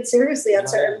to take it seriously at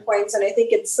certain points. And I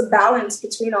think it's a balance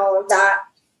between all of that,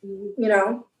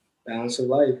 Balance of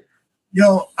life.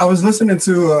 Yo, I was listening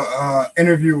to a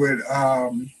interview with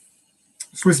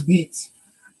Swiss Beats,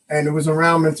 and it was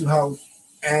around mental health,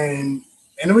 and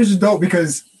it was just dope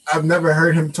because I've never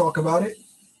heard him talk about it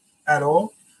at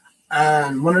all.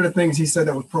 And one of the things he said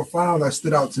that was profound, that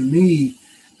stood out to me,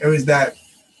 it was that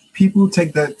people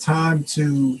take that time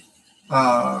to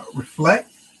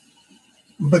reflect,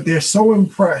 but they're so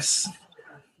impressed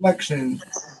reflection,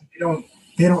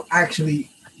 they don't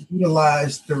actually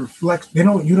utilize the reflect. They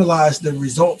don't utilize the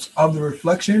results of the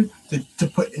reflection to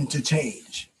put into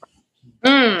change.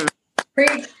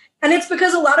 Great. And it's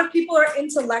because a lot of people are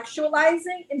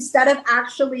intellectualizing instead of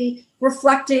actually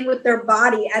reflecting with their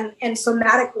body and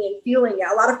somatically and feeling it.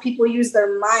 A lot of people use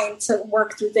their mind to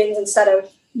work through things instead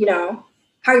of,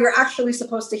 how you're actually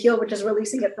supposed to heal, which is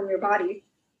releasing it from your body.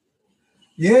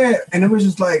 Yeah. And it was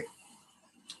just like,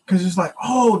 because it's like,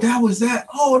 oh, that was that.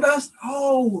 Oh, that's,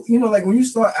 like when you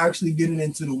start actually getting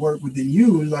into the work within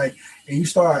you, it's like, and you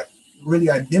start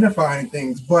really identifying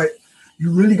things, but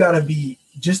you really got to be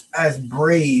just as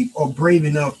brave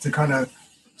enough to kind of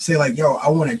say like, yo, I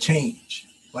want to change.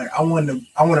 Like, I want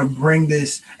to bring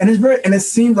this. And it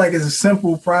seems like it's a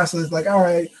simple process. Like, all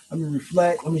right, let me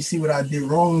reflect. Let me see what I did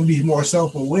wrong. Be more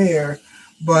self-aware.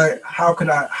 But how could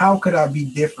I be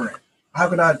different? How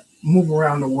could I move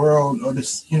around the world or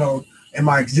this, in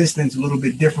my existence a little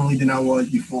bit differently than I was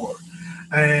before?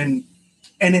 And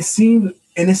it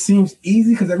seems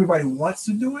easy because everybody wants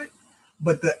to do it.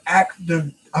 But I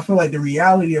feel like the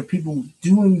reality of people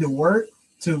doing the work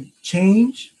to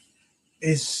change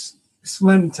is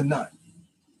slim to none.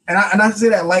 And I say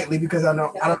that lightly because I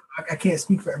know I can't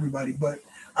speak for everybody, but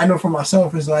I know for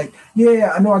myself, it's like,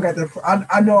 yeah, I know I got the,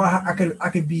 I know I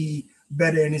could be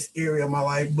better in this area of my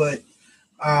life, but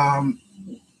am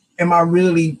I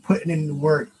really putting in the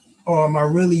work, or am I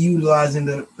really utilizing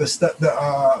the stuff,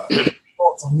 the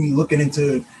thoughts of me looking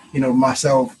into,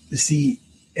 myself to see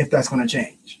if that's going to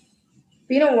change?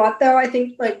 But you know what, though? I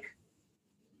think like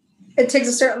it takes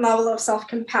a certain level of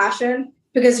self-compassion,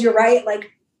 because you're right. Like,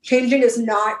 changing is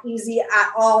not easy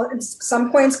at all. And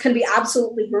some points can be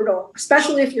absolutely brutal,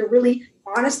 especially if you're really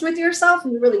honest with yourself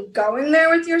and you're really going there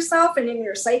with yourself and in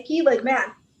your psyche. Like,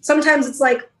 man, sometimes it's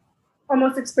like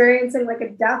almost experiencing like a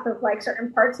death of like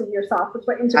certain parts of yourself. That's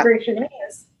what integration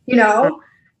is,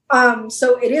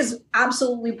 So it is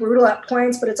absolutely brutal at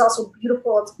points, but it's also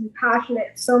beautiful. It's compassionate.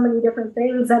 It's so many different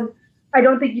things. And I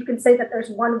don't think you can say that there's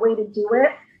one way to do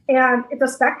it. And it's a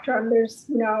spectrum. There's,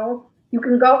 you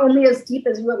can go only as deep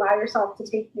as you allow yourself to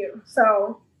take you.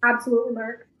 So absolutely,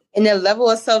 Mark. And the level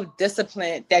of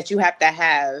self-discipline that you have to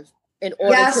have in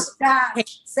order to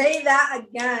say that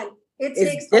again. It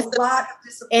takes a lot of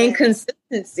discipline and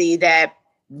consistency. That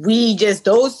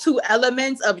those two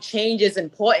elements of change is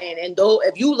important. And though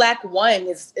if you lack one,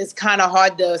 it's kind of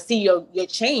hard to see your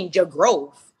change, your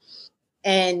growth.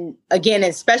 And again,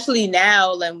 especially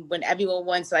now when everyone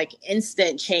wants like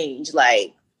instant change,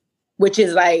 like, which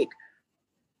is like,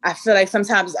 I feel like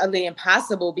sometimes utterly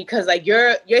impossible because like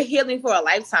you're healing for a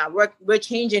lifetime. We're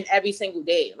changing every single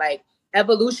day. Like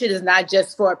evolution is not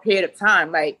just for a period of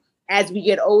time. Like as we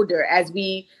get older, as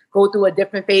we go through a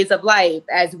different phase of life,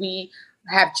 as we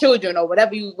have children or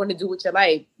whatever you want to do with your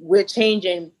life, we're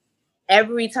changing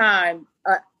every time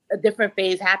a different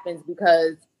phase happens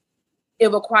because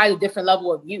it requires a different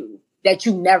level of you that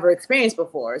you never experienced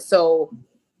before. So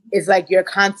it's like you're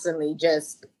constantly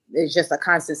it's just a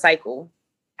constant cycle.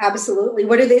 Absolutely.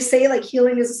 What do they say? Like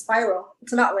healing is a spiral.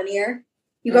 It's not linear.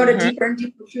 You go to deeper and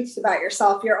deeper truths about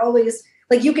yourself. You're always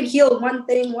like, you can heal one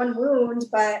thing, one wound,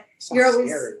 but you're always,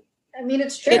 scary. I mean,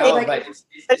 it's true. Like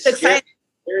it's exciting.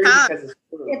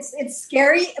 It's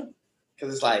scary.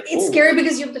 Because it's like, it's scary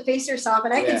because you have to face yourself.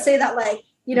 And I can say that like,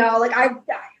 you know, like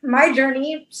my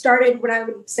journey started when I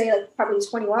would say like probably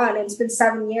 21 and it's been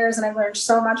 7 years and I've learned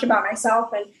so much about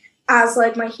myself. And as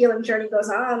like my healing journey goes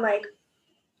on, like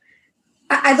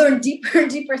I learned deeper and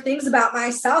deeper things about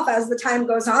myself as the time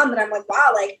goes on that I'm like,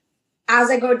 wow, like as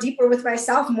I go deeper with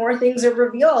myself, more things are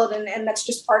revealed and that's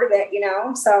just part of it, you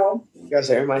know? So you guys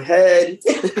are in my head.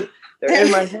 They're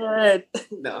in my head.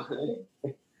 No,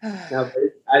 but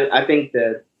I think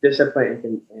the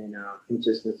discipline and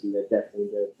consistency are definitely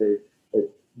the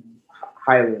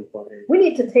highly important. We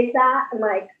need to take that and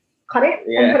like cut it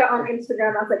and put it on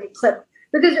Instagram as like a clip.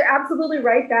 Because you're absolutely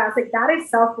right, guys. Like that is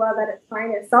self-love at its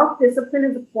finest. Self-discipline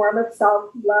is a form of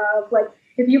self-love. Like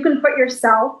if you can put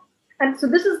yourself, and so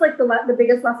this is like the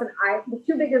biggest lesson the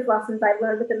two biggest lessons I've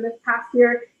learned within this past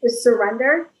year is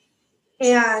surrender,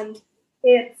 and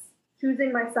it's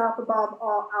choosing myself above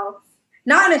all else.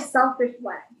 Not in a selfish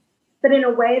way, but in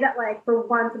a way that like for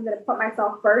once I'm going to put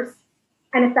myself first.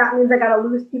 And if that means I got to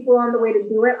lose people on the way to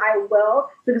do it, I will,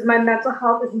 because my mental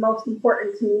health is most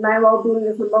important to me. My well-being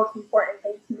is the most important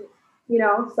thing to me, you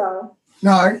know, so.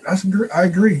 No, I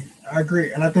agree.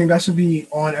 And I think that should be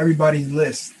on everybody's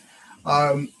list.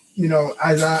 You know,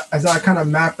 as I kind of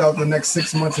mapped out the next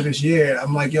 6 months of this year,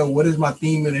 I'm like, yo, what is my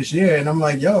theme of this year? And I'm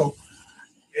like, yo,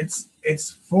 it's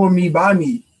for me, by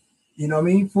me. You know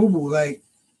what I mean? FUBU, like.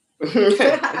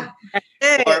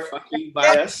 Or fucking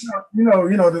by us. You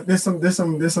know, there's some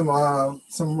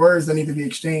words that need to be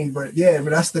exchanged, but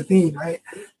that's the theme, right?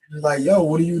 It's like, yo,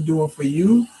 what are you doing for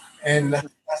you? And that's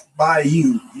by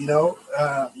you, you know?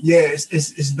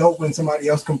 It's dope when somebody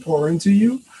else can pour into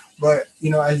you, but you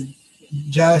know, as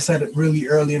Jazz said it really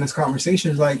early in this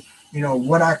conversation, is like, you know,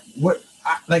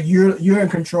 like you're in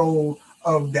control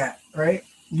of that, right?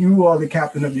 You are the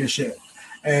captain of your ship,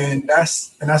 and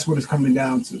that's what it's coming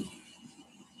down to.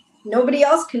 Nobody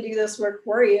else can do this work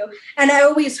for you. And I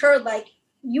always heard like,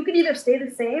 you can either stay the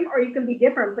same or you can be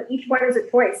different, but each one is a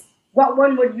choice. What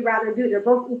one would you rather do? They're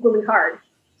both equally hard.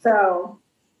 So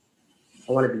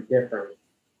I want to be different.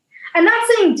 I'm not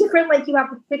saying different like you have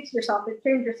to fix yourself or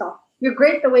change yourself. You're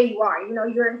great the way you are. You know,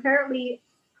 you're inherently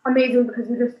amazing because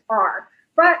you just are.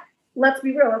 But let's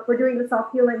be real. If we're doing the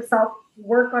self-healing,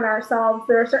 self-work on ourselves,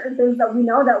 there are certain things that we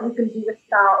know that we can do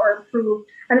without or improve.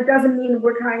 And it doesn't mean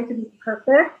we're trying to be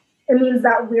perfect. It means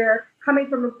that we're coming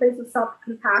from a place of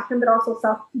self-compassion, but also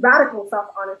radical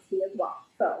self-honesty as well.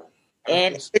 So,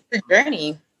 and it's a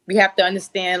journey. We have to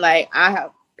understand, like, I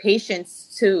have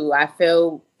patience too. I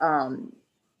feel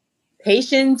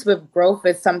patience with growth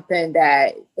is something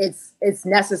that it's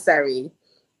necessary.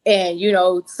 And, you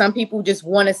know, some people just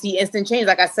want to see instant change.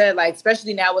 Like I said, like,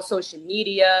 especially now with social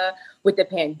media, with the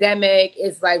pandemic,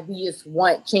 it's like we just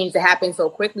want change to happen so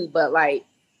quickly. But, like,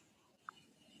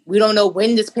 we don't know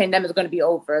when this pandemic is going to be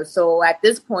over. So at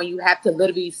this point, you have to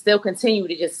literally still continue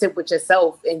to just sit with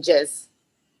yourself and just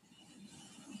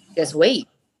wait.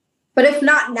 But if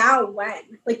not now,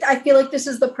 when? Like, I feel like this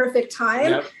is the perfect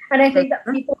time. Yep. And I think that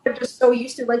people are just so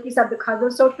used to, like you said, because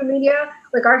of social media,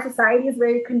 like our society is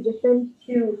very conditioned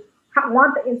to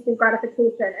want the instant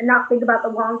gratification and not think about the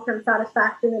long-term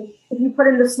satisfaction. And if you put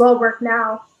in the slow work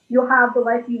now, you'll have the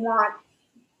life you want.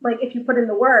 Like if you put in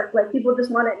the work, like people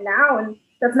just want it now, and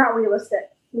that's not realistic,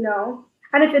 you know?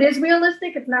 And if it is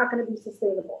realistic, it's not going to be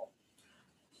sustainable.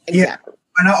 Exactly.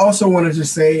 Yeah. And I also want to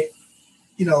just say,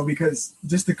 you know, because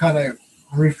just to kind of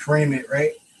reframe it,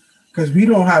 right? Because we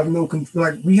don't have no control.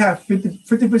 Like we have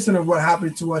 50% of what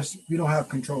happened to us, we don't have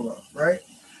control of, right?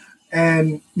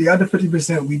 And the other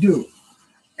 50% we do.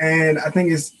 And I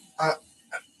think it's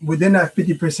within that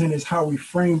 50% is how we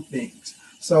frame things.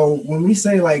 So when we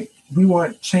say like we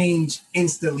want change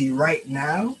instantly right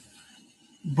now,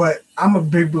 but I'm a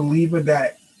big believer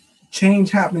that change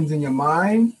happens in your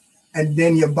mind and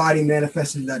then your body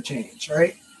manifests that change,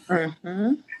 right?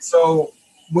 Mm-hmm. So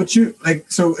what you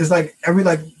like, so it's like every,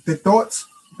 like the thoughts,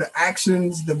 the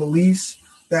actions, the beliefs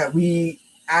that we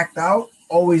act out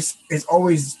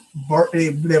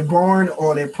they're born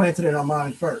or they're planted in our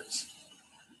mind first.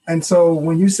 And so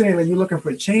when you're saying that you're looking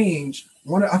for change,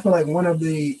 I feel like one of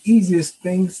the easiest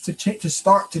things to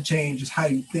start to change is how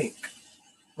you think,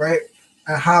 right?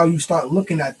 And how you start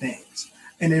looking at things.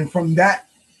 And then from that,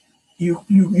 you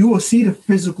will see the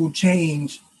physical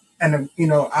change, and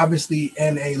obviously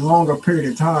in a longer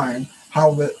period of time,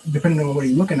 depending on what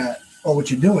you're looking at or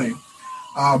what you're doing.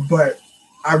 But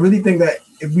I really think that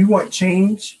if we want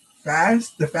change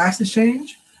fast, the fastest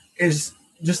change is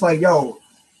just like,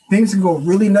 things can go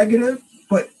really negative,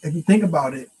 but if you think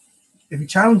about it, if you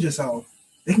challenge yourself,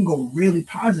 they can go really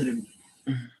positive.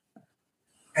 Mm-hmm.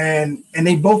 And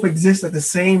they both exist at the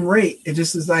same rate. It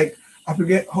just is like, I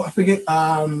forget,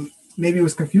 maybe it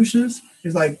was Confucius.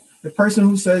 It's like the person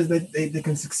who says that they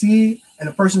can succeed and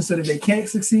the person said that they can't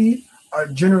succeed are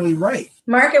generally right.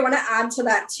 Mark, I want to add to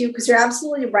that too, because you're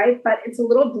absolutely right, but it's a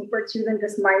little deeper too than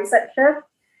just mindset shift.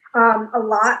 A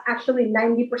lot, actually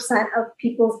 90% of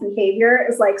people's behavior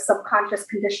is like subconscious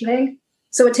conditioning.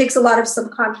 So it takes a lot of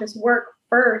subconscious work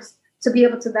first to be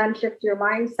able to then shift your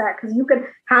mindset, because you can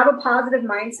have a positive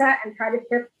mindset and try to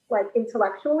shift like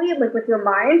intellectually, like with your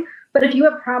mind. But if you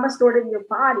have trauma stored in your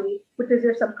body, which is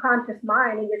your subconscious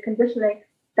mind and your conditioning,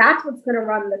 that's what's going to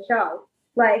run the show.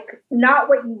 Like not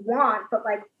what you want, but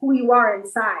like who you are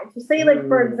inside. So say like,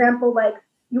 for example, like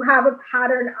you have a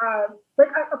pattern of like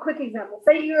a quick example,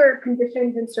 say you're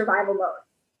conditioned in survival mode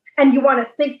and you want to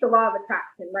think the law of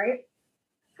attraction, right?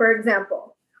 For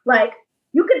example, like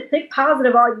you can think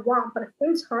positive all you want, but if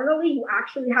internally you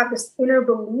actually have this inner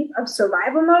belief of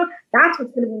survival mode, that's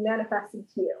what's going to be manifested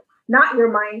to you, not your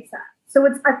mindset. So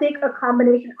it's, I think, a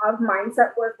combination of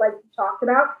mindset work like you talked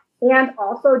about, and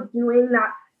also doing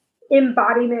that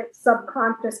embodiment,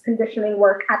 subconscious conditioning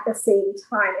work at the same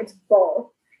time. It's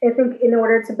both. I think in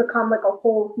order to become like a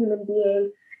whole human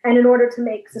being and in order to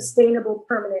make sustainable,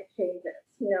 permanent changes,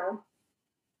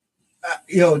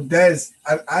 Des,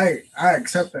 I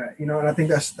accept that, and I think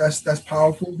that's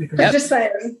powerful because I'm just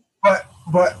saying. But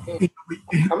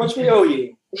how much we owe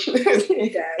you?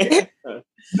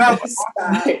 No, but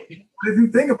if you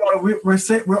think about it,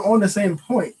 we're on the same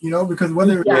point, because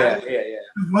whether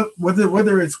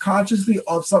it's consciously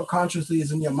or subconsciously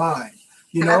is in your mind,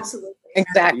 Absolutely.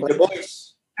 Exactly.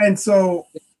 And so,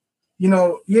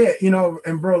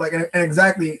 and bro, like, and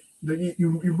exactly,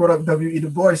 you brought up W.E. Du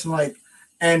Bois,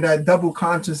 and double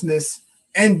consciousness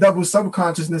and double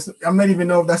subconsciousness. I'm not even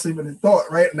know if that's even a thought,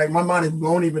 right? Like my mind is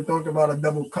blown even talking about a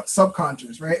double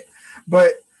subconscious, right?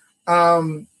 But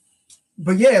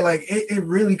yeah, like it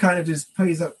really kind of just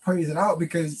plays it out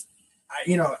because,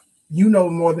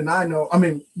 more than I know. I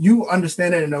mean, you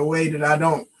understand it in a way that I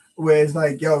don't, where it's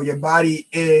like, your body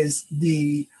is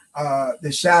the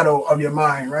shadow of your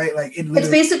mind, right? Like it's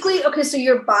basically, okay, so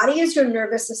your body is your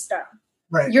nervous system.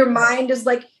 Right. Your mind is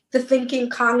like the thinking,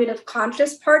 cognitive,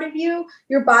 conscious part of you.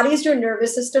 Your body is your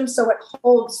nervous system, so it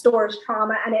stores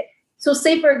trauma, and it. So,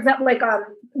 say for example, like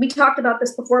we talked about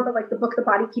this before, but like the book "The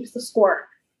Body Keeps the Score,"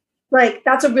 like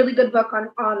that's a really good book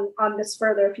on this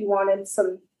further if you wanted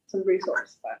some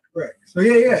resource. But. Right. So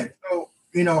yeah. So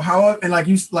how, and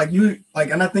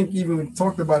and I think even we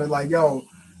talked about it, like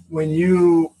when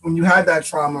you had that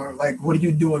trauma, like what are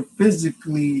you doing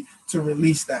physically to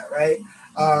release that, right?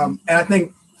 And I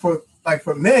think for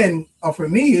men, or for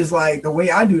me, is like the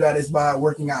way I do that is by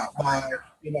working out, by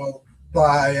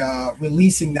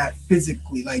releasing that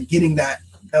physically, like getting that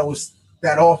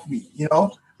off me,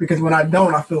 because when I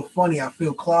don't, I feel funny, I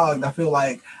feel clogged, I feel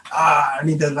like I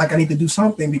need to do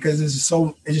something because it's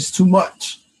just too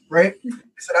much, right?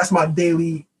 So that's my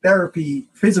daily therapy,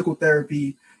 physical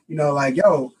therapy, I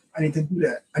need to do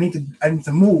that. I need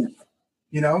to move,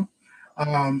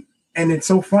 and it's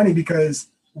so funny because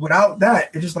without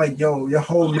that, it's just like, your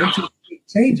whole mental state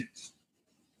changes.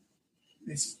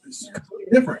 It's completely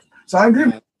different. So I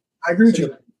agree with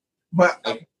you. But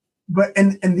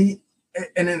and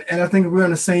I think we're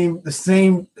on the same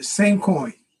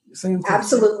coin.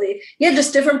 Absolutely. Yeah,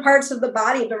 just different parts of the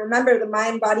body. But remember the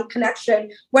mind-body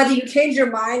connection, whether you change your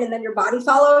mind and then your body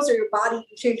follows, or you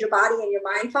change your body and your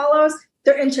mind follows,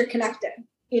 they're interconnected,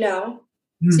 So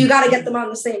you got to get them on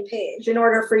the same page in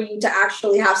order for you to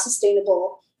actually have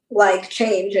sustainable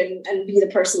change and be the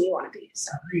person you want to be. So.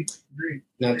 Agreed.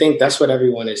 And I think that's what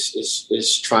everyone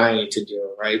is trying to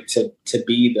do, right? To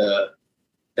be the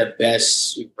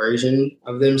best version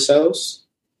of themselves.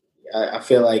 I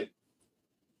feel like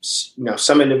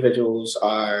some individuals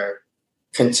are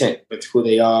content with who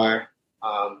they are,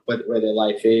 where their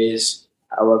life is.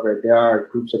 However, there are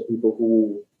groups of people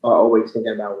who are always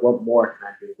thinking about what more can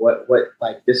I do? What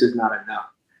like this is not enough,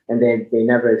 and they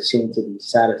never seem to be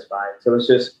satisfied. So it's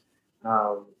just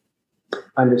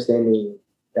understanding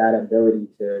that ability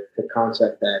to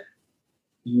concept that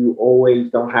you always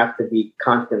don't have to be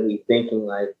constantly thinking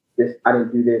like this. I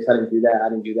didn't do this. I didn't do that. I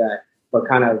didn't do that. But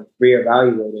kind of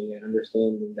reevaluating and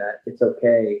understanding that it's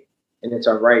okay and it's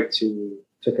all right to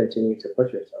continue to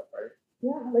push yourself, right?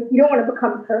 Yeah, like you don't want to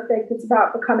become perfect. It's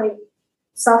about becoming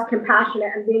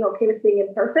self-compassionate and being okay with being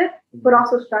imperfect, but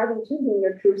also striving to be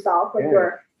your true self, like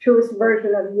your truest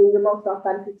version of you, your most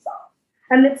authentic self.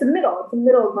 And it's a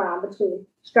middle ground between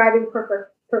striving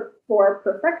for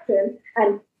perfection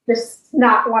and just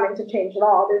not wanting to change at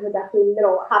all. There's a definitely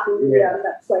middle happy medium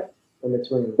that's like in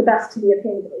between, the best to be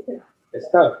attained. You know, it's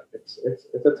tough. It's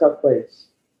a tough place,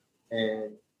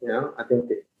 and I think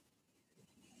that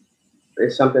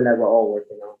it's something that we're all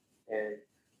working on, and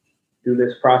through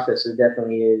this process, it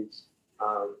definitely is.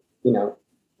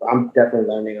 I'm definitely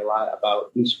learning a lot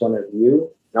about each one of you,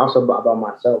 and also about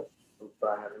myself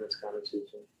by having this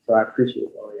conversation. So I appreciate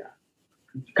all of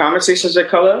y'all. Conversations of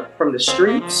color from the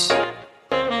streets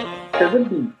to the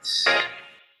beats.